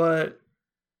 but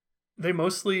they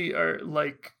mostly are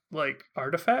like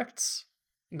artifacts.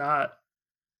 not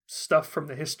stuff from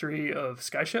the history of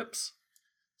skyships.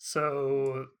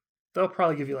 So they'll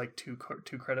probably give you like two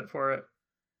credit for it.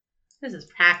 This is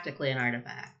practically an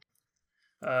artifact.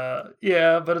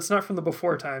 Yeah, but it's not from the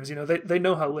before times. They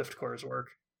know how lift cores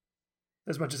work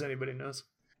as much as anybody knows.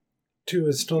 2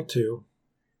 is still 2.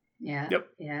 Yeah. Yep.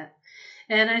 Yeah.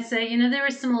 And I say, there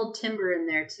was some old timber in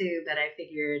there too, but I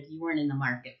figured you weren't in the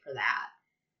market for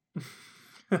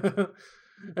that.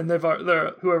 And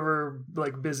they're whoever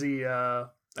like busy. I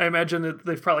imagine that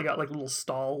they've probably got like little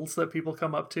stalls that people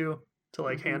come up to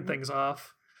like hand things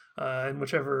off, and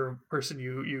whichever person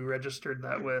you registered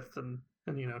that with and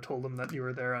told them that you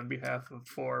were there on behalf of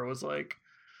 4 was like,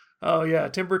 oh yeah,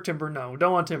 timber, no,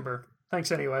 don't want timber.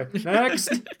 Thanks anyway.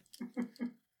 Next.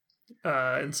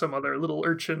 And some other little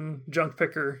urchin junk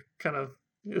picker kind of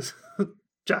is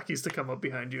jockeys to come up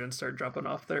behind you and start dropping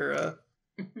off their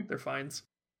finds.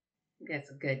 That's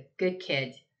a good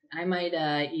kid. I might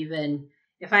even,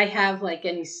 if I have like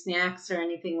any snacks or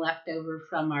anything left over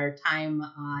from our time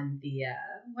on the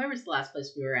where was the last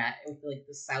place we were at? It was like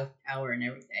the South Tower and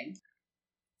everything.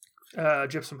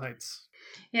 Gypsum Heights.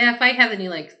 Yeah, if I have any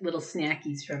like little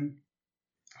snackies from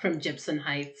Gypsum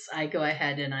Heights, I go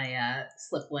ahead and I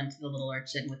slip one to the little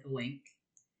urchin with a wink.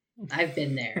 I've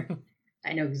been there.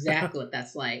 I know exactly what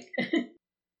that's like.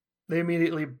 They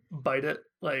immediately bite it,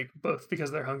 like both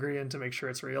because they're hungry and to make sure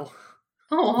it's real.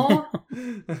 Oh.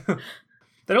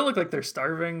 They don't look like they're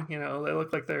starving, They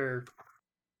look like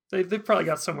they've probably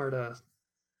got somewhere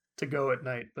to go at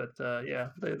night, but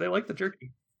yeah, they like the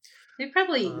jerky. They've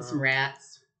probably eaten some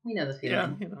rats. We know the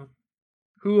feeling. Yeah,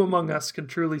 who among us can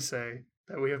truly say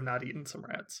that we have not eaten some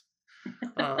rats?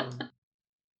 All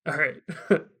right.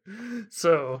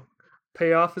 So,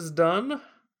 payoff is done.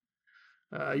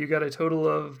 You got a total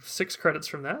of 6 credits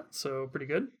from that, so pretty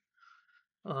good.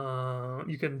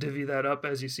 You can divvy that up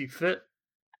as you see fit.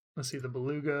 Let's see, the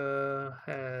Beluga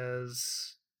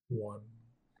has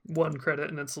 1 credit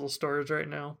in its little storage right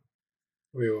now.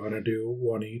 We want to do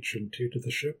 1 each and 2 to the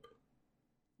ship.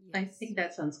 I think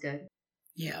that sounds good.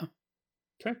 Yeah.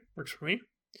 Okay, works for me.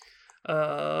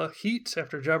 Heat.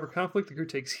 After a job or conflict, the crew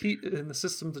takes heat in the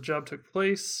system the job took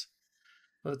place.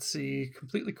 Let's see.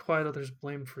 Completely quiet, others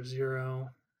blamed for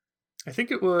 0. I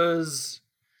think it was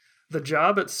the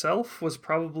job itself was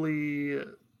probably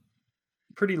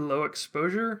pretty low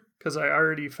exposure because I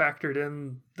already factored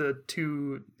in the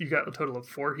 2. You got a total of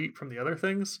 4 heat from the other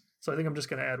things. So I think I'm just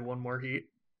going to add 1 more heat.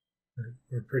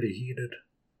 We're pretty heated.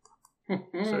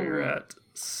 So you're at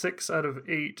 6 out of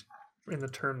 8 in the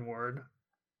turn ward.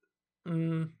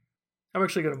 I'm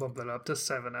actually going to bump that up to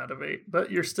 7 out of 8, but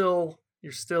you're still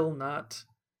not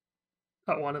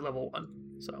at wanted level 1,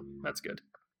 so that's good.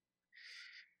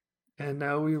 And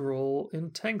now we roll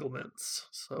entanglements.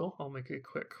 So I'll make a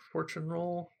quick fortune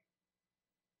roll.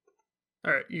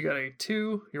 All right, you got a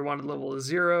 2. Your wanted level is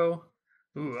 0.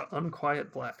 Ooh,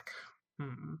 unquiet black.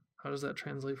 How does that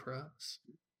translate for us?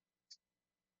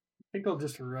 I think I'll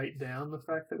just write down the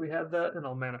fact that we had that, and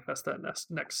I'll manifest that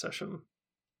next session.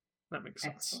 That makes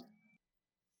sense.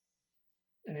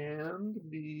 And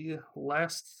the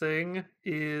last thing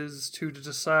is to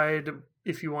decide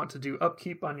if you want to do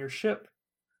upkeep on your ship,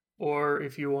 or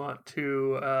if you want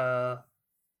to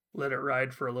let it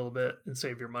ride for a little bit and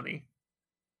save your money.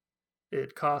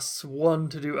 It costs 1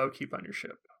 to do upkeep on your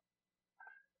ship.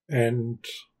 And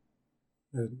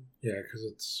yeah, because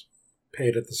it's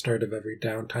paid at the start of every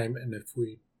downtime, and if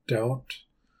we don't,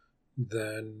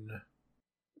 then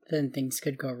things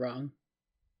could go wrong.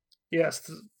 Yes,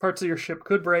 parts of your ship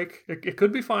could break. It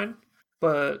could be fine,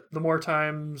 but the more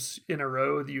times in a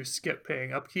row that you skip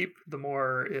paying upkeep, the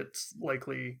more it's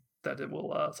likely that it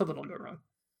will something will go wrong.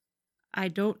 I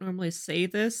don't normally say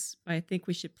this, but I think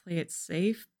we should play it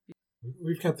safe.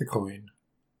 We've got the coin.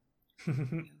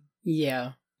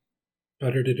 Yeah.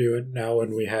 Better to do it now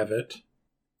when we have it.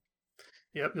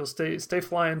 Yep, you'll stay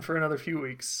flying for another few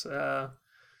weeks.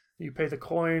 You pay the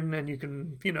coin, and you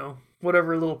can,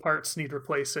 whatever little parts need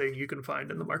replacing, you can find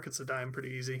in the markets of dime pretty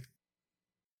easy.